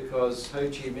 because Ho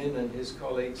Chi Minh and his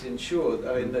colleagues ensured,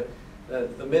 I mean,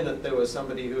 the minute there was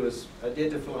somebody who was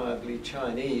identifiably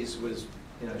Chinese was,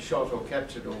 shot or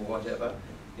captured or whatever,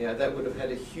 that would have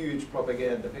had a huge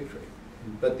propaganda victory.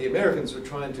 But the Americans were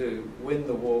trying to win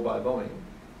the war by bombing.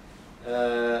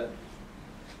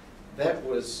 That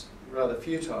was rather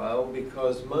futile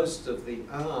because most of the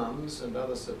arms and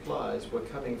other supplies were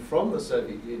coming from the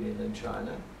Soviet Union and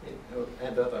China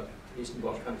and other Eastern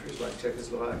Bloc countries like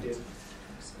Czechoslovakia.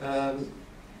 And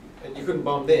you couldn't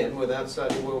bomb them without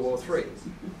starting World War III.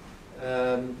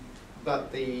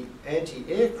 But the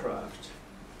anti-aircraft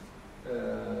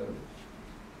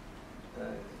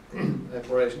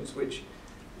operations, which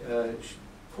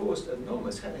caused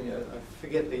enormous, I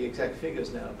forget the exact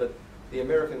figures now, but the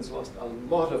Americans lost a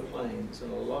lot of planes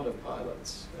and a lot of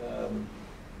pilots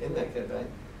in that campaign.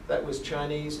 That was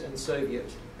Chinese and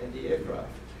Soviet anti-aircraft.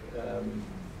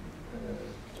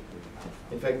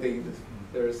 In fact,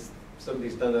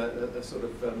 somebody's done a sort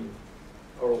of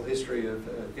oral history of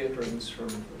veterans from,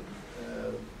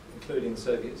 including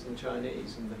Soviets and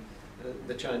Chinese, and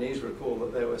the Chinese recall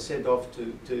that they were sent off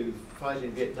to fight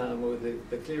in Vietnam with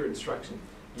the clear instruction: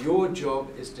 your job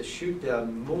is to shoot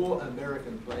down more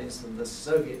American planes than the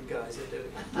Soviet guys are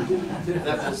doing.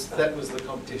 that was the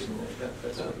competition.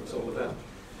 That's what it was all about.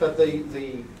 But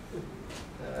the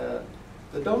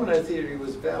domino theory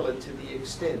was valid to the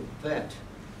extent that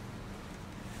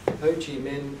Ho Chi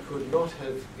Minh could not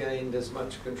have gained as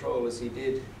much control as he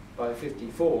did by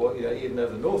 '54, even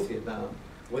over North Vietnam,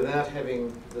 without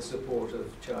having the support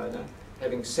of China,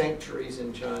 having sanctuaries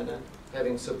in China,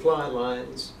 having supply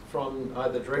lines from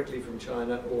either directly from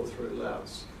China or through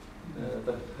Laos,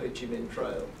 the Ho Chi Minh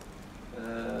Trail,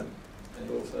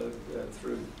 and also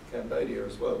through Cambodia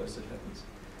as well, as it happens.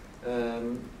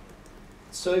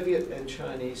 Soviet and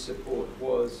Chinese support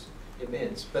was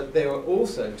immense, but there were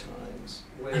also times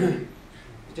when,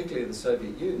 particularly the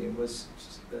Soviet Union, was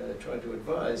trying to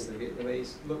advise the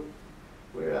Vietnamese, look,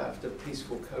 we're after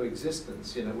peaceful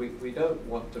coexistence. We don't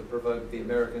want to provoke the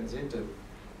Americans into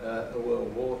a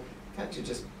world war. Can't you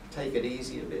just take it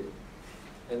easy a bit?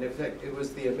 And in fact, it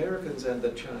was the Americans and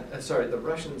the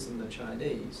Russians and the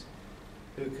Chinese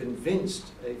who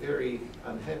convinced a very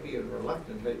unhappy and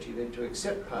reluctant Ho Chi Minh to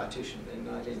accept partition in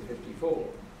 1954,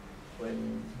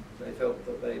 when they felt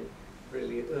that they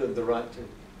really earned the right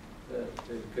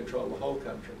to control the whole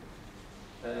country.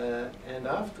 And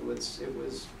afterwards, it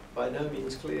was by no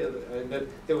means clear that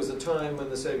there was a time when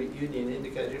the Soviet Union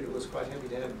indicated it was quite happy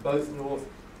to have both North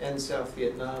and South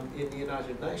Vietnam in the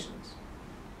United Nations.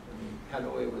 And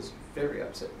Hanoi was very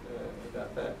upset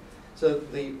about that. So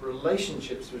the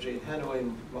relationships between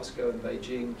Hanoi, Moscow and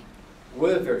Beijing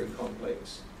were very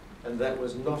complex, and that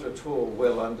was not at all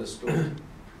well understood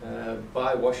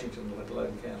by Washington, let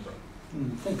alone Canberra.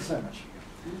 Thanks so much.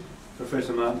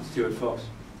 Professor Martin Stewart Fox.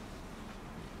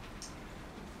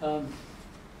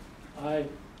 I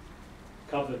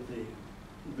covered the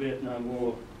Vietnam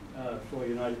War for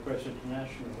United Press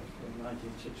International from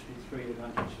 1963 to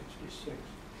 1966.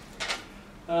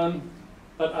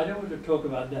 But I don't want to talk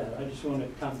about that. I just want to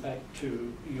come back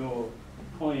to your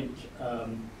point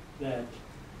that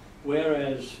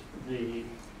whereas the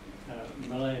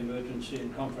Malay Emergency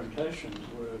and confrontations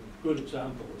were good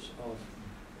examples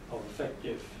of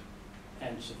effective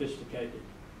and sophisticated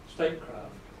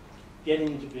statecraft,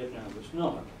 getting into Vietnam was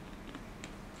not.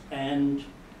 And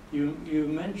you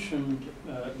mentioned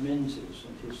Menzies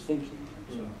and his thinking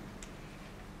and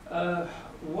so on.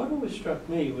 What always struck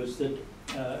me was that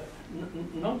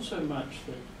not so much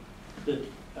that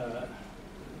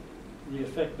the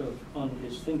effect on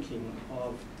his thinking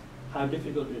of how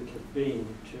difficult it had been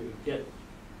to get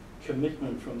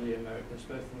commitment from the Americans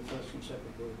both in the First and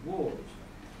Second World Wars,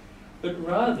 but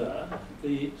rather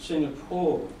the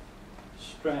Singapore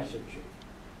strategy.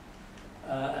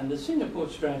 And the Singapore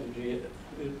strategy,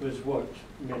 it was what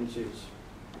Menzies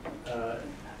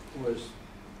was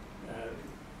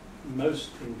most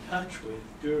in touch with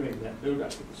during that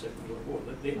build-up of the Second World War,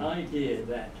 that the idea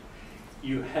that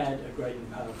you had a great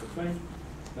and powerful friend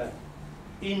that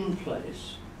in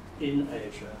place in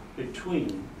Asia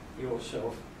between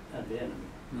yourself and the enemy,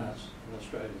 us in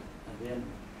Australia and the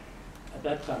enemy. At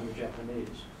that time, the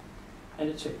Japanese. And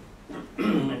it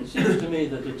seems to me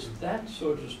that it's that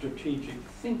sort of strategic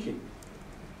thinking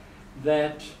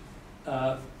that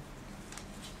that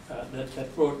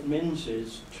brought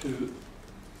Menzies to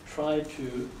try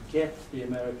to get the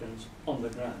Americans on the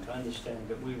ground. I understand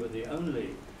that we were the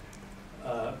only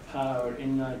power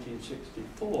in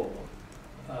 1964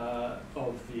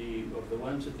 of the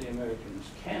ones that the Americans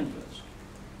canvassed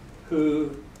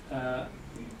who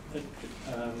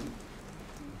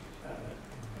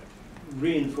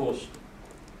reinforced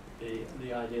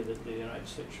the idea that the United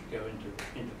States should go into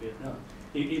Vietnam.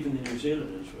 Even the New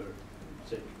Zealanders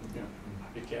said,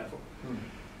 be careful.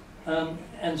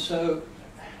 And so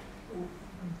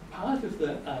part of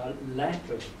the lack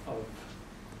of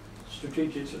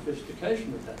strategic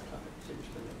sophistication at that time, it seems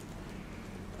to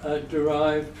me,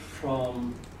 derived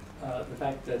from the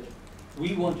fact that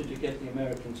we wanted to get the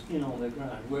Americans in on the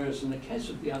ground, whereas in the case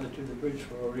of the other two, the British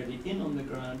were already in on the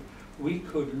ground. We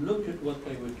could look at what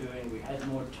they were doing. We had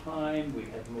more time. We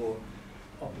had more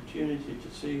opportunity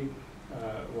to see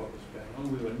what was going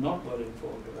on. We were not well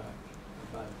informed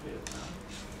about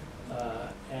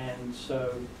Vietnam. And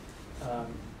so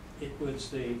it was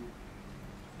the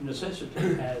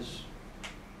necessity, as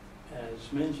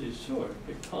Menzies saw it,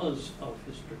 because of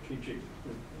his strategic,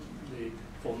 the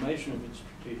formation of his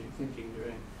strategic thinking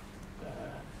during,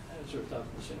 as a result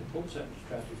of the Singapore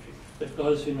strategy, that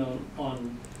got us in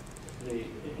on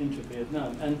into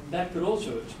Vietnam. And that could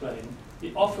also explain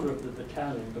the offer of the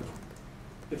battalion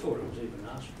before it was even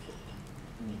asked for.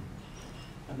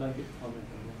 I'd like you to comment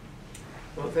on that.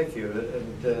 Well, thank you,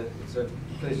 and it's a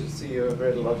pleasure to see you. I've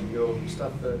read a lot of your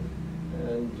stuff,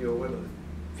 and you're one of the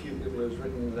few people who's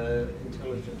written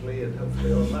intelligently and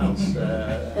hopefully en masse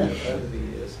over the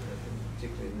years,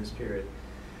 particularly in this period.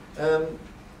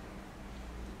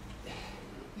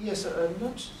 Yes,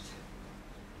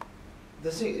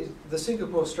 the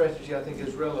Singapore strategy, I think,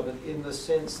 is relevant in the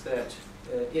sense that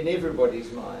in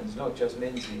everybody's minds, not just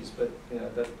Menzies, but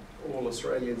that all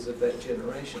Australians of that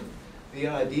generation, the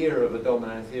idea of a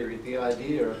domino theory, the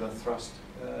idea of a thrust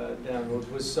downward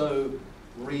was so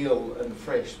real and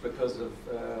fresh because of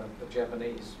the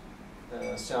Japanese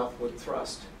southward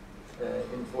thrust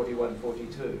in 41,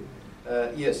 42.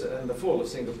 Yes, and the fall of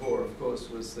Singapore, of course,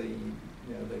 was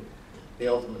the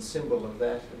ultimate symbol of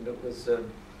that, and it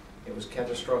was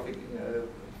catastrophic.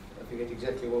 I forget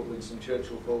exactly what Winston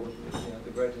Churchill called it,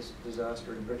 the greatest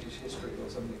disaster in British history, or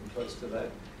something close to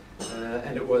that.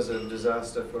 And it was a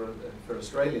disaster for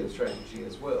Australia's strategy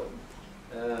as well.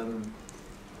 And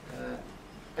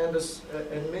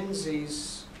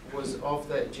Menzies was of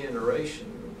that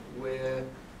generation where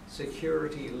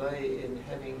security lay in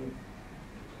having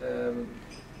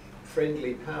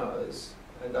friendly powers,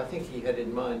 and I think he had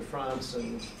in mind France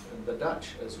and the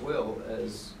Dutch as well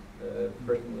as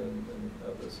Britain and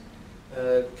others,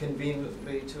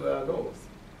 conveniently to our north.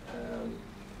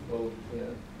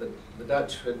 The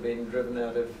Dutch had been driven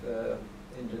out of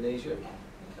Indonesia.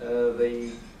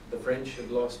 The French had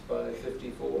lost by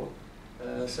 54.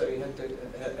 So he had to,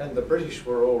 and the British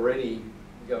were already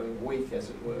going weak, as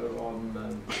it were,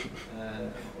 on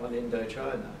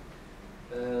Indochina.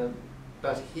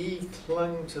 But he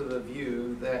clung to the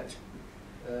view that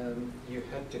you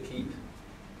had to keep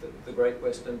the great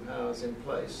Western powers in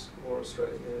place, or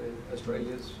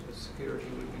Australia's security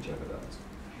would be jeopardised.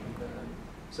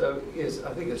 So yes,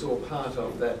 I think it's all part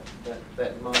of that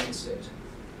mindset.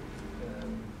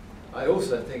 I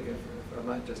also think, if I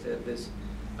might just add this,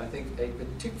 I think a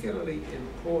particularly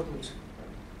important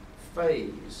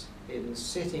phase in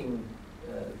setting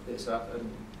this up, and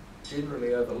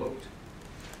generally overlooked,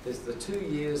 is the 2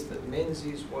 years that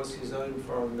Menzies was his own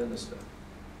foreign minister,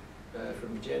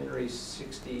 from January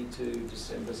 60 to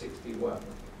December 61.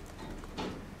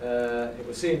 It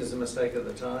was seen as a mistake at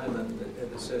the time, and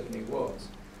it certainly was.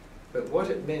 But what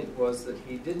it meant was that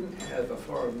he didn't have a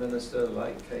foreign minister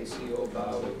like Casey or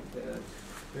Barwick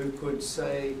who could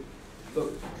say,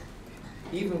 look,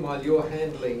 even while you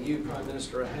Prime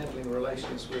Minister, are handling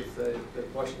relations with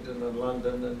Washington and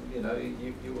London, and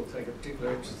you will take a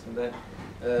particular interest in that,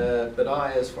 but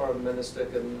I, as Foreign Minister,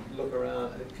 can look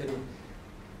around, can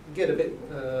get a bit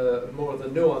more of the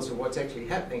nuance of what's actually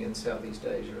happening in Southeast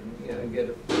Asia, and get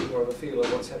a bit more of a feel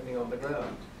of what's happening on the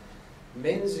ground.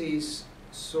 Menzies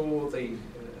saw there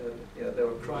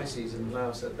were crises in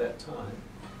Laos at that time,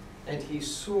 and he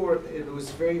saw it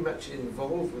was very much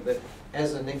involved with it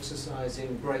as an exercise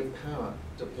in great power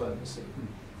diplomacy.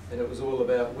 And it was all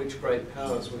about which great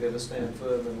powers were going to stand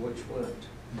firm and which weren't.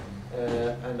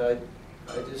 And I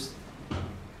just,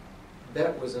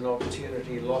 that was an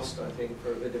opportunity lost, I think,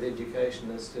 for a bit of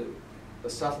education as to the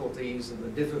subtleties and the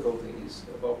difficulties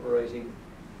of operating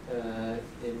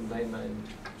in mainland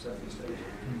Southeast Asia.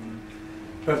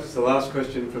 Perhaps the last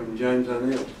question from James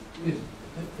O'Neill. Yes,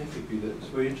 thank you, Peter. It's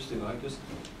very interesting. I just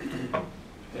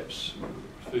perhaps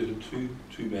refer to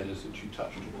two matters that you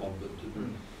touched upon but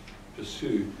didn't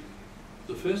pursue.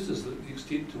 The first is that the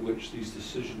extent to which these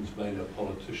decisions made by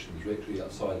politicians are actually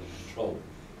outside of control.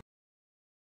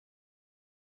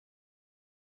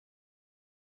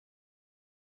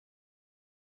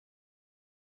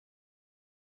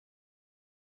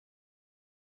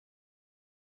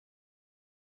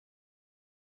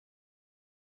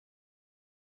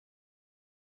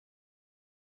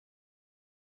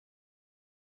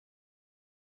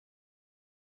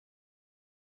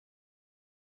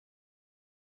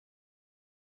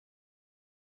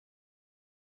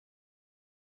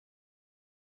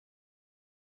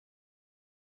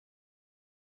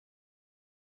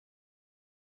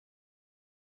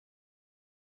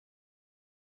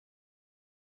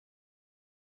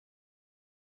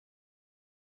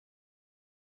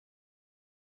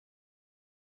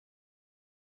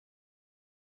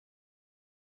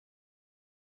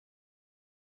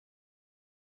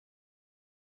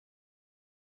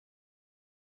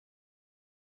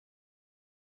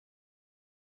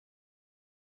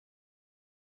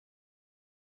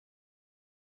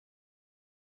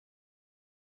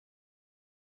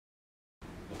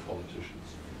 Politicians.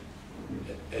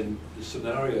 And the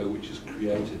scenario which is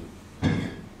created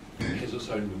has its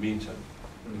own momentum.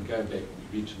 And going back to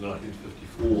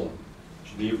 1954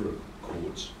 Geneva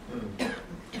Accords,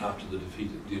 after the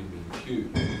defeat at Dien Bien Phu,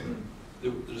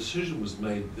 the decision was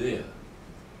made there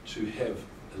to have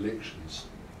elections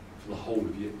for the whole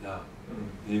of Vietnam.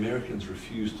 The Americans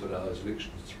refused to allow those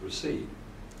elections to proceed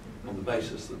on the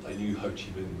basis that they knew Ho Chi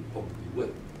Minh would probably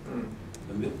win.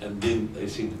 And then they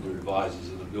sent their advisors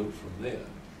and it built from there.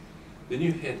 Then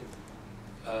you had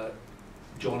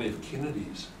John F.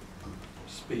 Kennedy's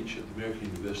speech at the American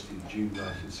University in June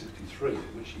 1963, in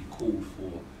which he called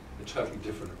for a totally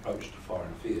different approach to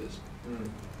foreign affairs.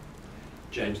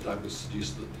 James Douglas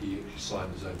suggested that he actually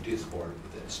signed his own death warrant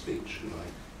with that speech, and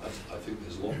I think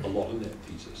there's a lot in that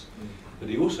thesis. But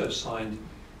he also signed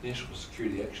National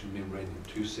Security Action Memorandum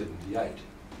 278,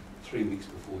 3 weeks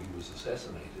before he was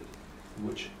assassinated,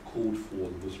 which called for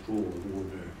the withdrawal of all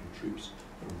American troops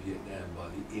from Vietnam by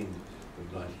the end of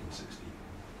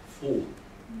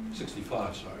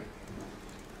 65, sorry.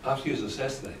 After he was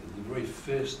assassinated, the very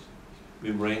first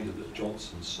memorandum that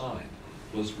Johnson signed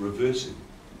was reversing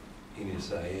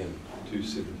NSAM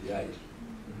 278,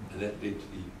 and that led to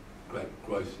the great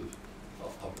growth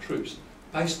of troops,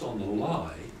 based on the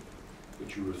lie,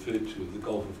 which you referred to, of the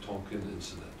Gulf of Tonkin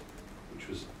incident, which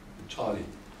was entirely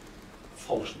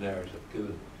false narrative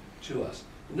given to us.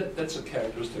 And that's a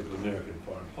characteristic of American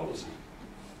foreign policy,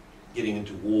 getting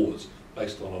into wars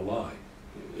based on a lie,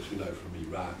 as we know from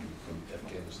Iraq and from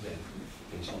Afghanistan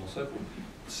and so on and so forth.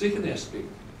 The second aspect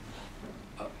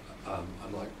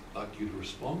I'd like you to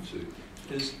respond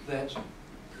to is that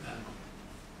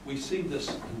we see this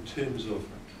in terms of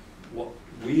what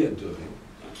we are doing,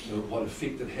 what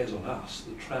effect it has on us,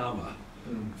 the trauma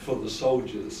for the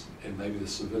soldiers and maybe the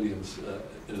civilians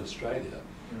in Australia.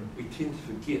 We tend to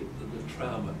forget that the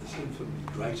trauma is infinitely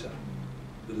greater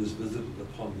that is visited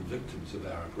upon the victims of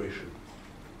our aggression.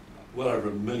 Well over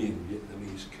 1 million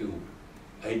Vietnamese killed,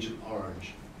 Agent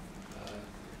Orange,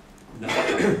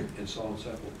 and so on and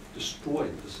so forth,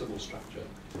 destroyed the civil structure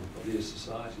of their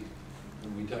society.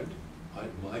 And we don't,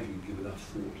 in my view, give enough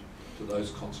thought to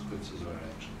those consequences of our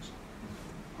actions.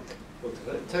 Well,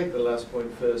 to take the last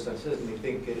point first, I certainly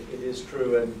think it is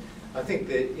true, and I think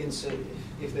that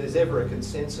if there's ever a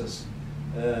consensus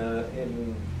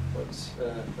in what's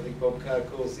I think Bob Carr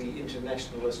calls the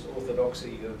internationalist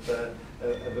orthodoxy of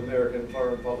American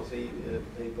foreign policy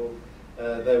people.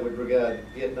 They would regard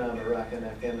Vietnam, Iraq and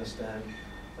Afghanistan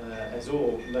as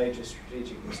all major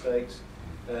strategic mistakes,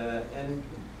 and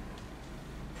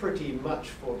pretty much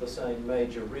for the same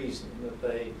major reason, that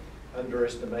they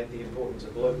underestimate the importance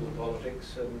of local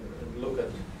politics and look at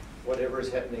whatever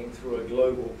is happening through a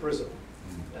global prism,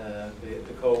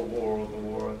 the Cold War or the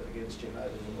war against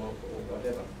jihadism or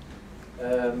whatever.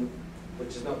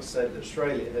 Which is not to say that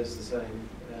Australia has the same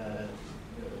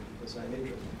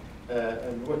interest.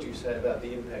 And what you say about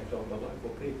the impact on the local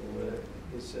people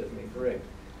is certainly correct.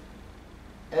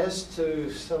 As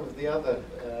to some of the other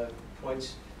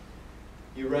points,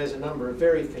 you raise a number of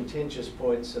very contentious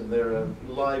points, and there are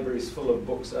libraries full of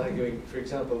books arguing, for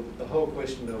example, the whole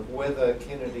question of whether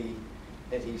Kennedy,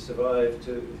 had he survived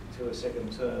to a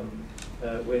second term,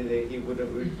 whether he would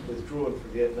have withdrawn from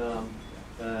Vietnam,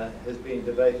 has been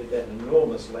debated at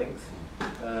enormous length.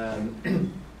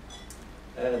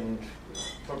 And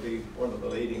probably one of the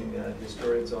leading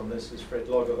historians on this is Fred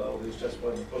Loggerwell, who's just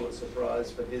won the Pulitzer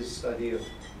Prize for his study of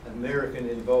American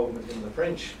involvement in the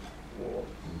French War.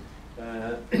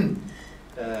 And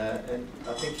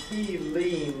I think he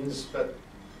leans, but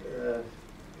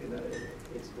you know,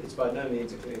 it's by no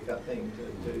means a clear-cut thing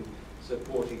to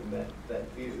supporting that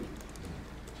view.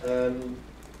 Yeah,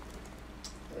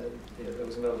 there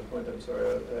was another point. I'm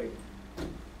sorry.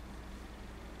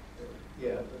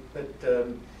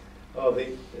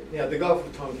 The Gulf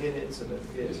of Tonkin incident.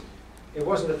 Yes, it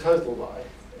wasn't a total lie.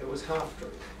 It was half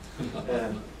true.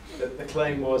 The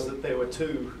claim was that there were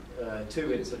two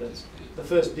incidents. The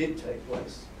first did take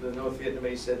place. The North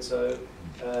Vietnamese said so,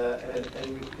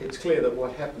 and it's clear that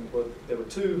what happened was there were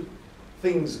two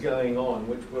things going on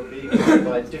which were being done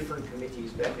by different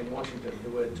committees back in Washington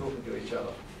who were talking to each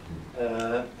other.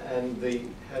 And the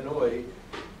Hanoi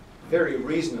very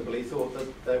reasonably thought that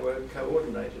they were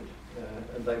coordinated,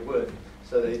 and they weren't.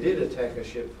 So they did attack a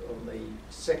ship on the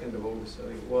 2nd of August, I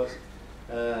think it was.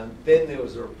 Then there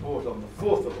was a report on the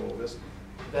 4th of August.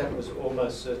 That was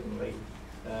almost certainly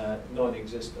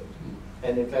non-existent.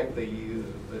 And in fact, the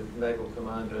naval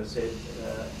commander said,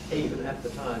 even at the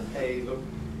time, hey, look,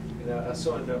 you know, our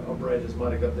sonar operators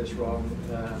might have got this wrong.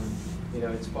 You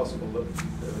know, it's possible that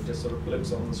there were just sort of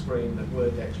blips on the screen that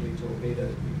weren't actually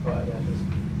torpedoes fired at us.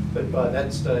 But by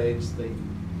that stage, the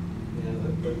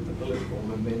political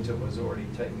momentum was already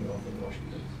taking off in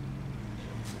Washington.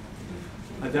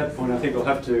 At that point, I think we'll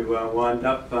have to wind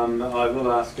up. I will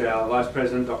ask our Vice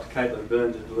President, Dr. Caitlin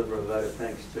Byrne, to deliver a vote of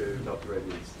thanks to Dr.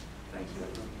 Edwards. Thank you.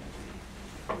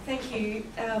 Thank you.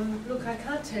 Look, I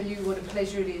can't tell you what a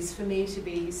pleasure it is for me to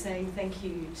be saying thank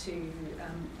you to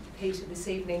Peter this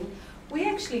evening. We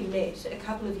actually met a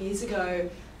couple of years ago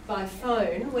by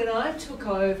phone when I took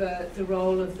over the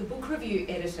role of the book review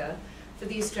editor for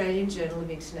the Australian Journal of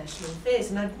International Affairs,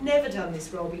 and I'd never done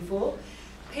this role before.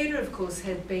 Peter, of course,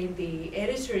 had been the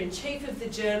editor-in-chief of the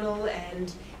journal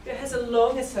and has a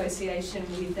long association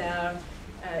with our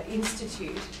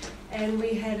institute, and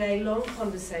we had a long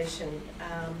conversation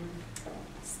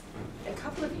a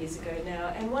couple of years ago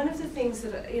now, and one of the things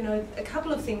that, you know, a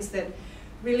couple of things that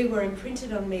really were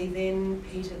imprinted on me then,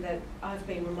 Peter, that I've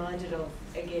been reminded of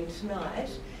again tonight,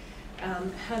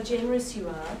 how generous you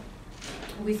are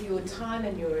with your time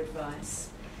and your advice,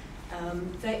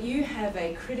 that you have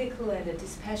a critical and a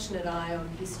dispassionate eye on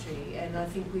history, and I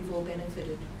think we've all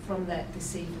benefited from that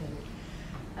this evening.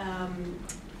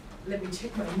 Let me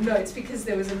check my notes, because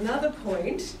there was another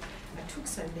point. I took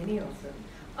so many of them.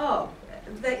 Oh,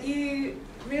 that you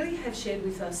really have shared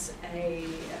with us a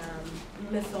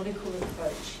methodical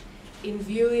approach in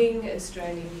viewing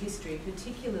Australian history,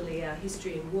 particularly our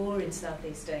history in war in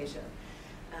Southeast Asia.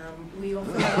 We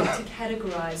often like to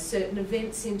categorise certain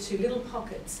events into little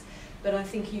pockets, but I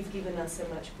think you've given us a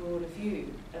much broader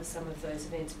view of some of those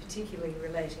events, particularly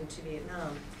relating to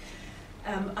Vietnam.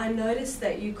 I noticed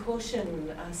that you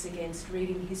caution us against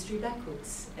reading history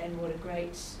backwards, and what a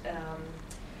great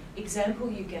example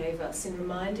you gave us in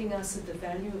reminding us of the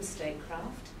value of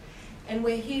statecraft. And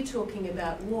we're here talking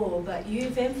about war, but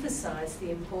you've emphasised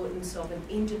the importance of an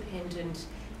independent,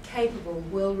 capable,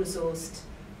 well-resourced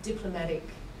diplomatic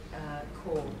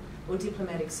corps or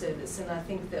diplomatic service, and I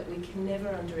think that we can never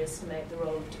underestimate the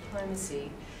role of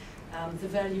diplomacy, the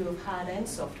value of hard and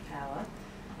soft power,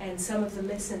 and some of the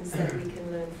lessons that we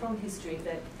can learn from history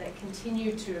that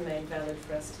continue to remain valid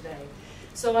for us today.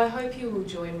 So I hope you will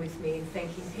join with me in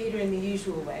thanking Peter in the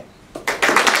usual way.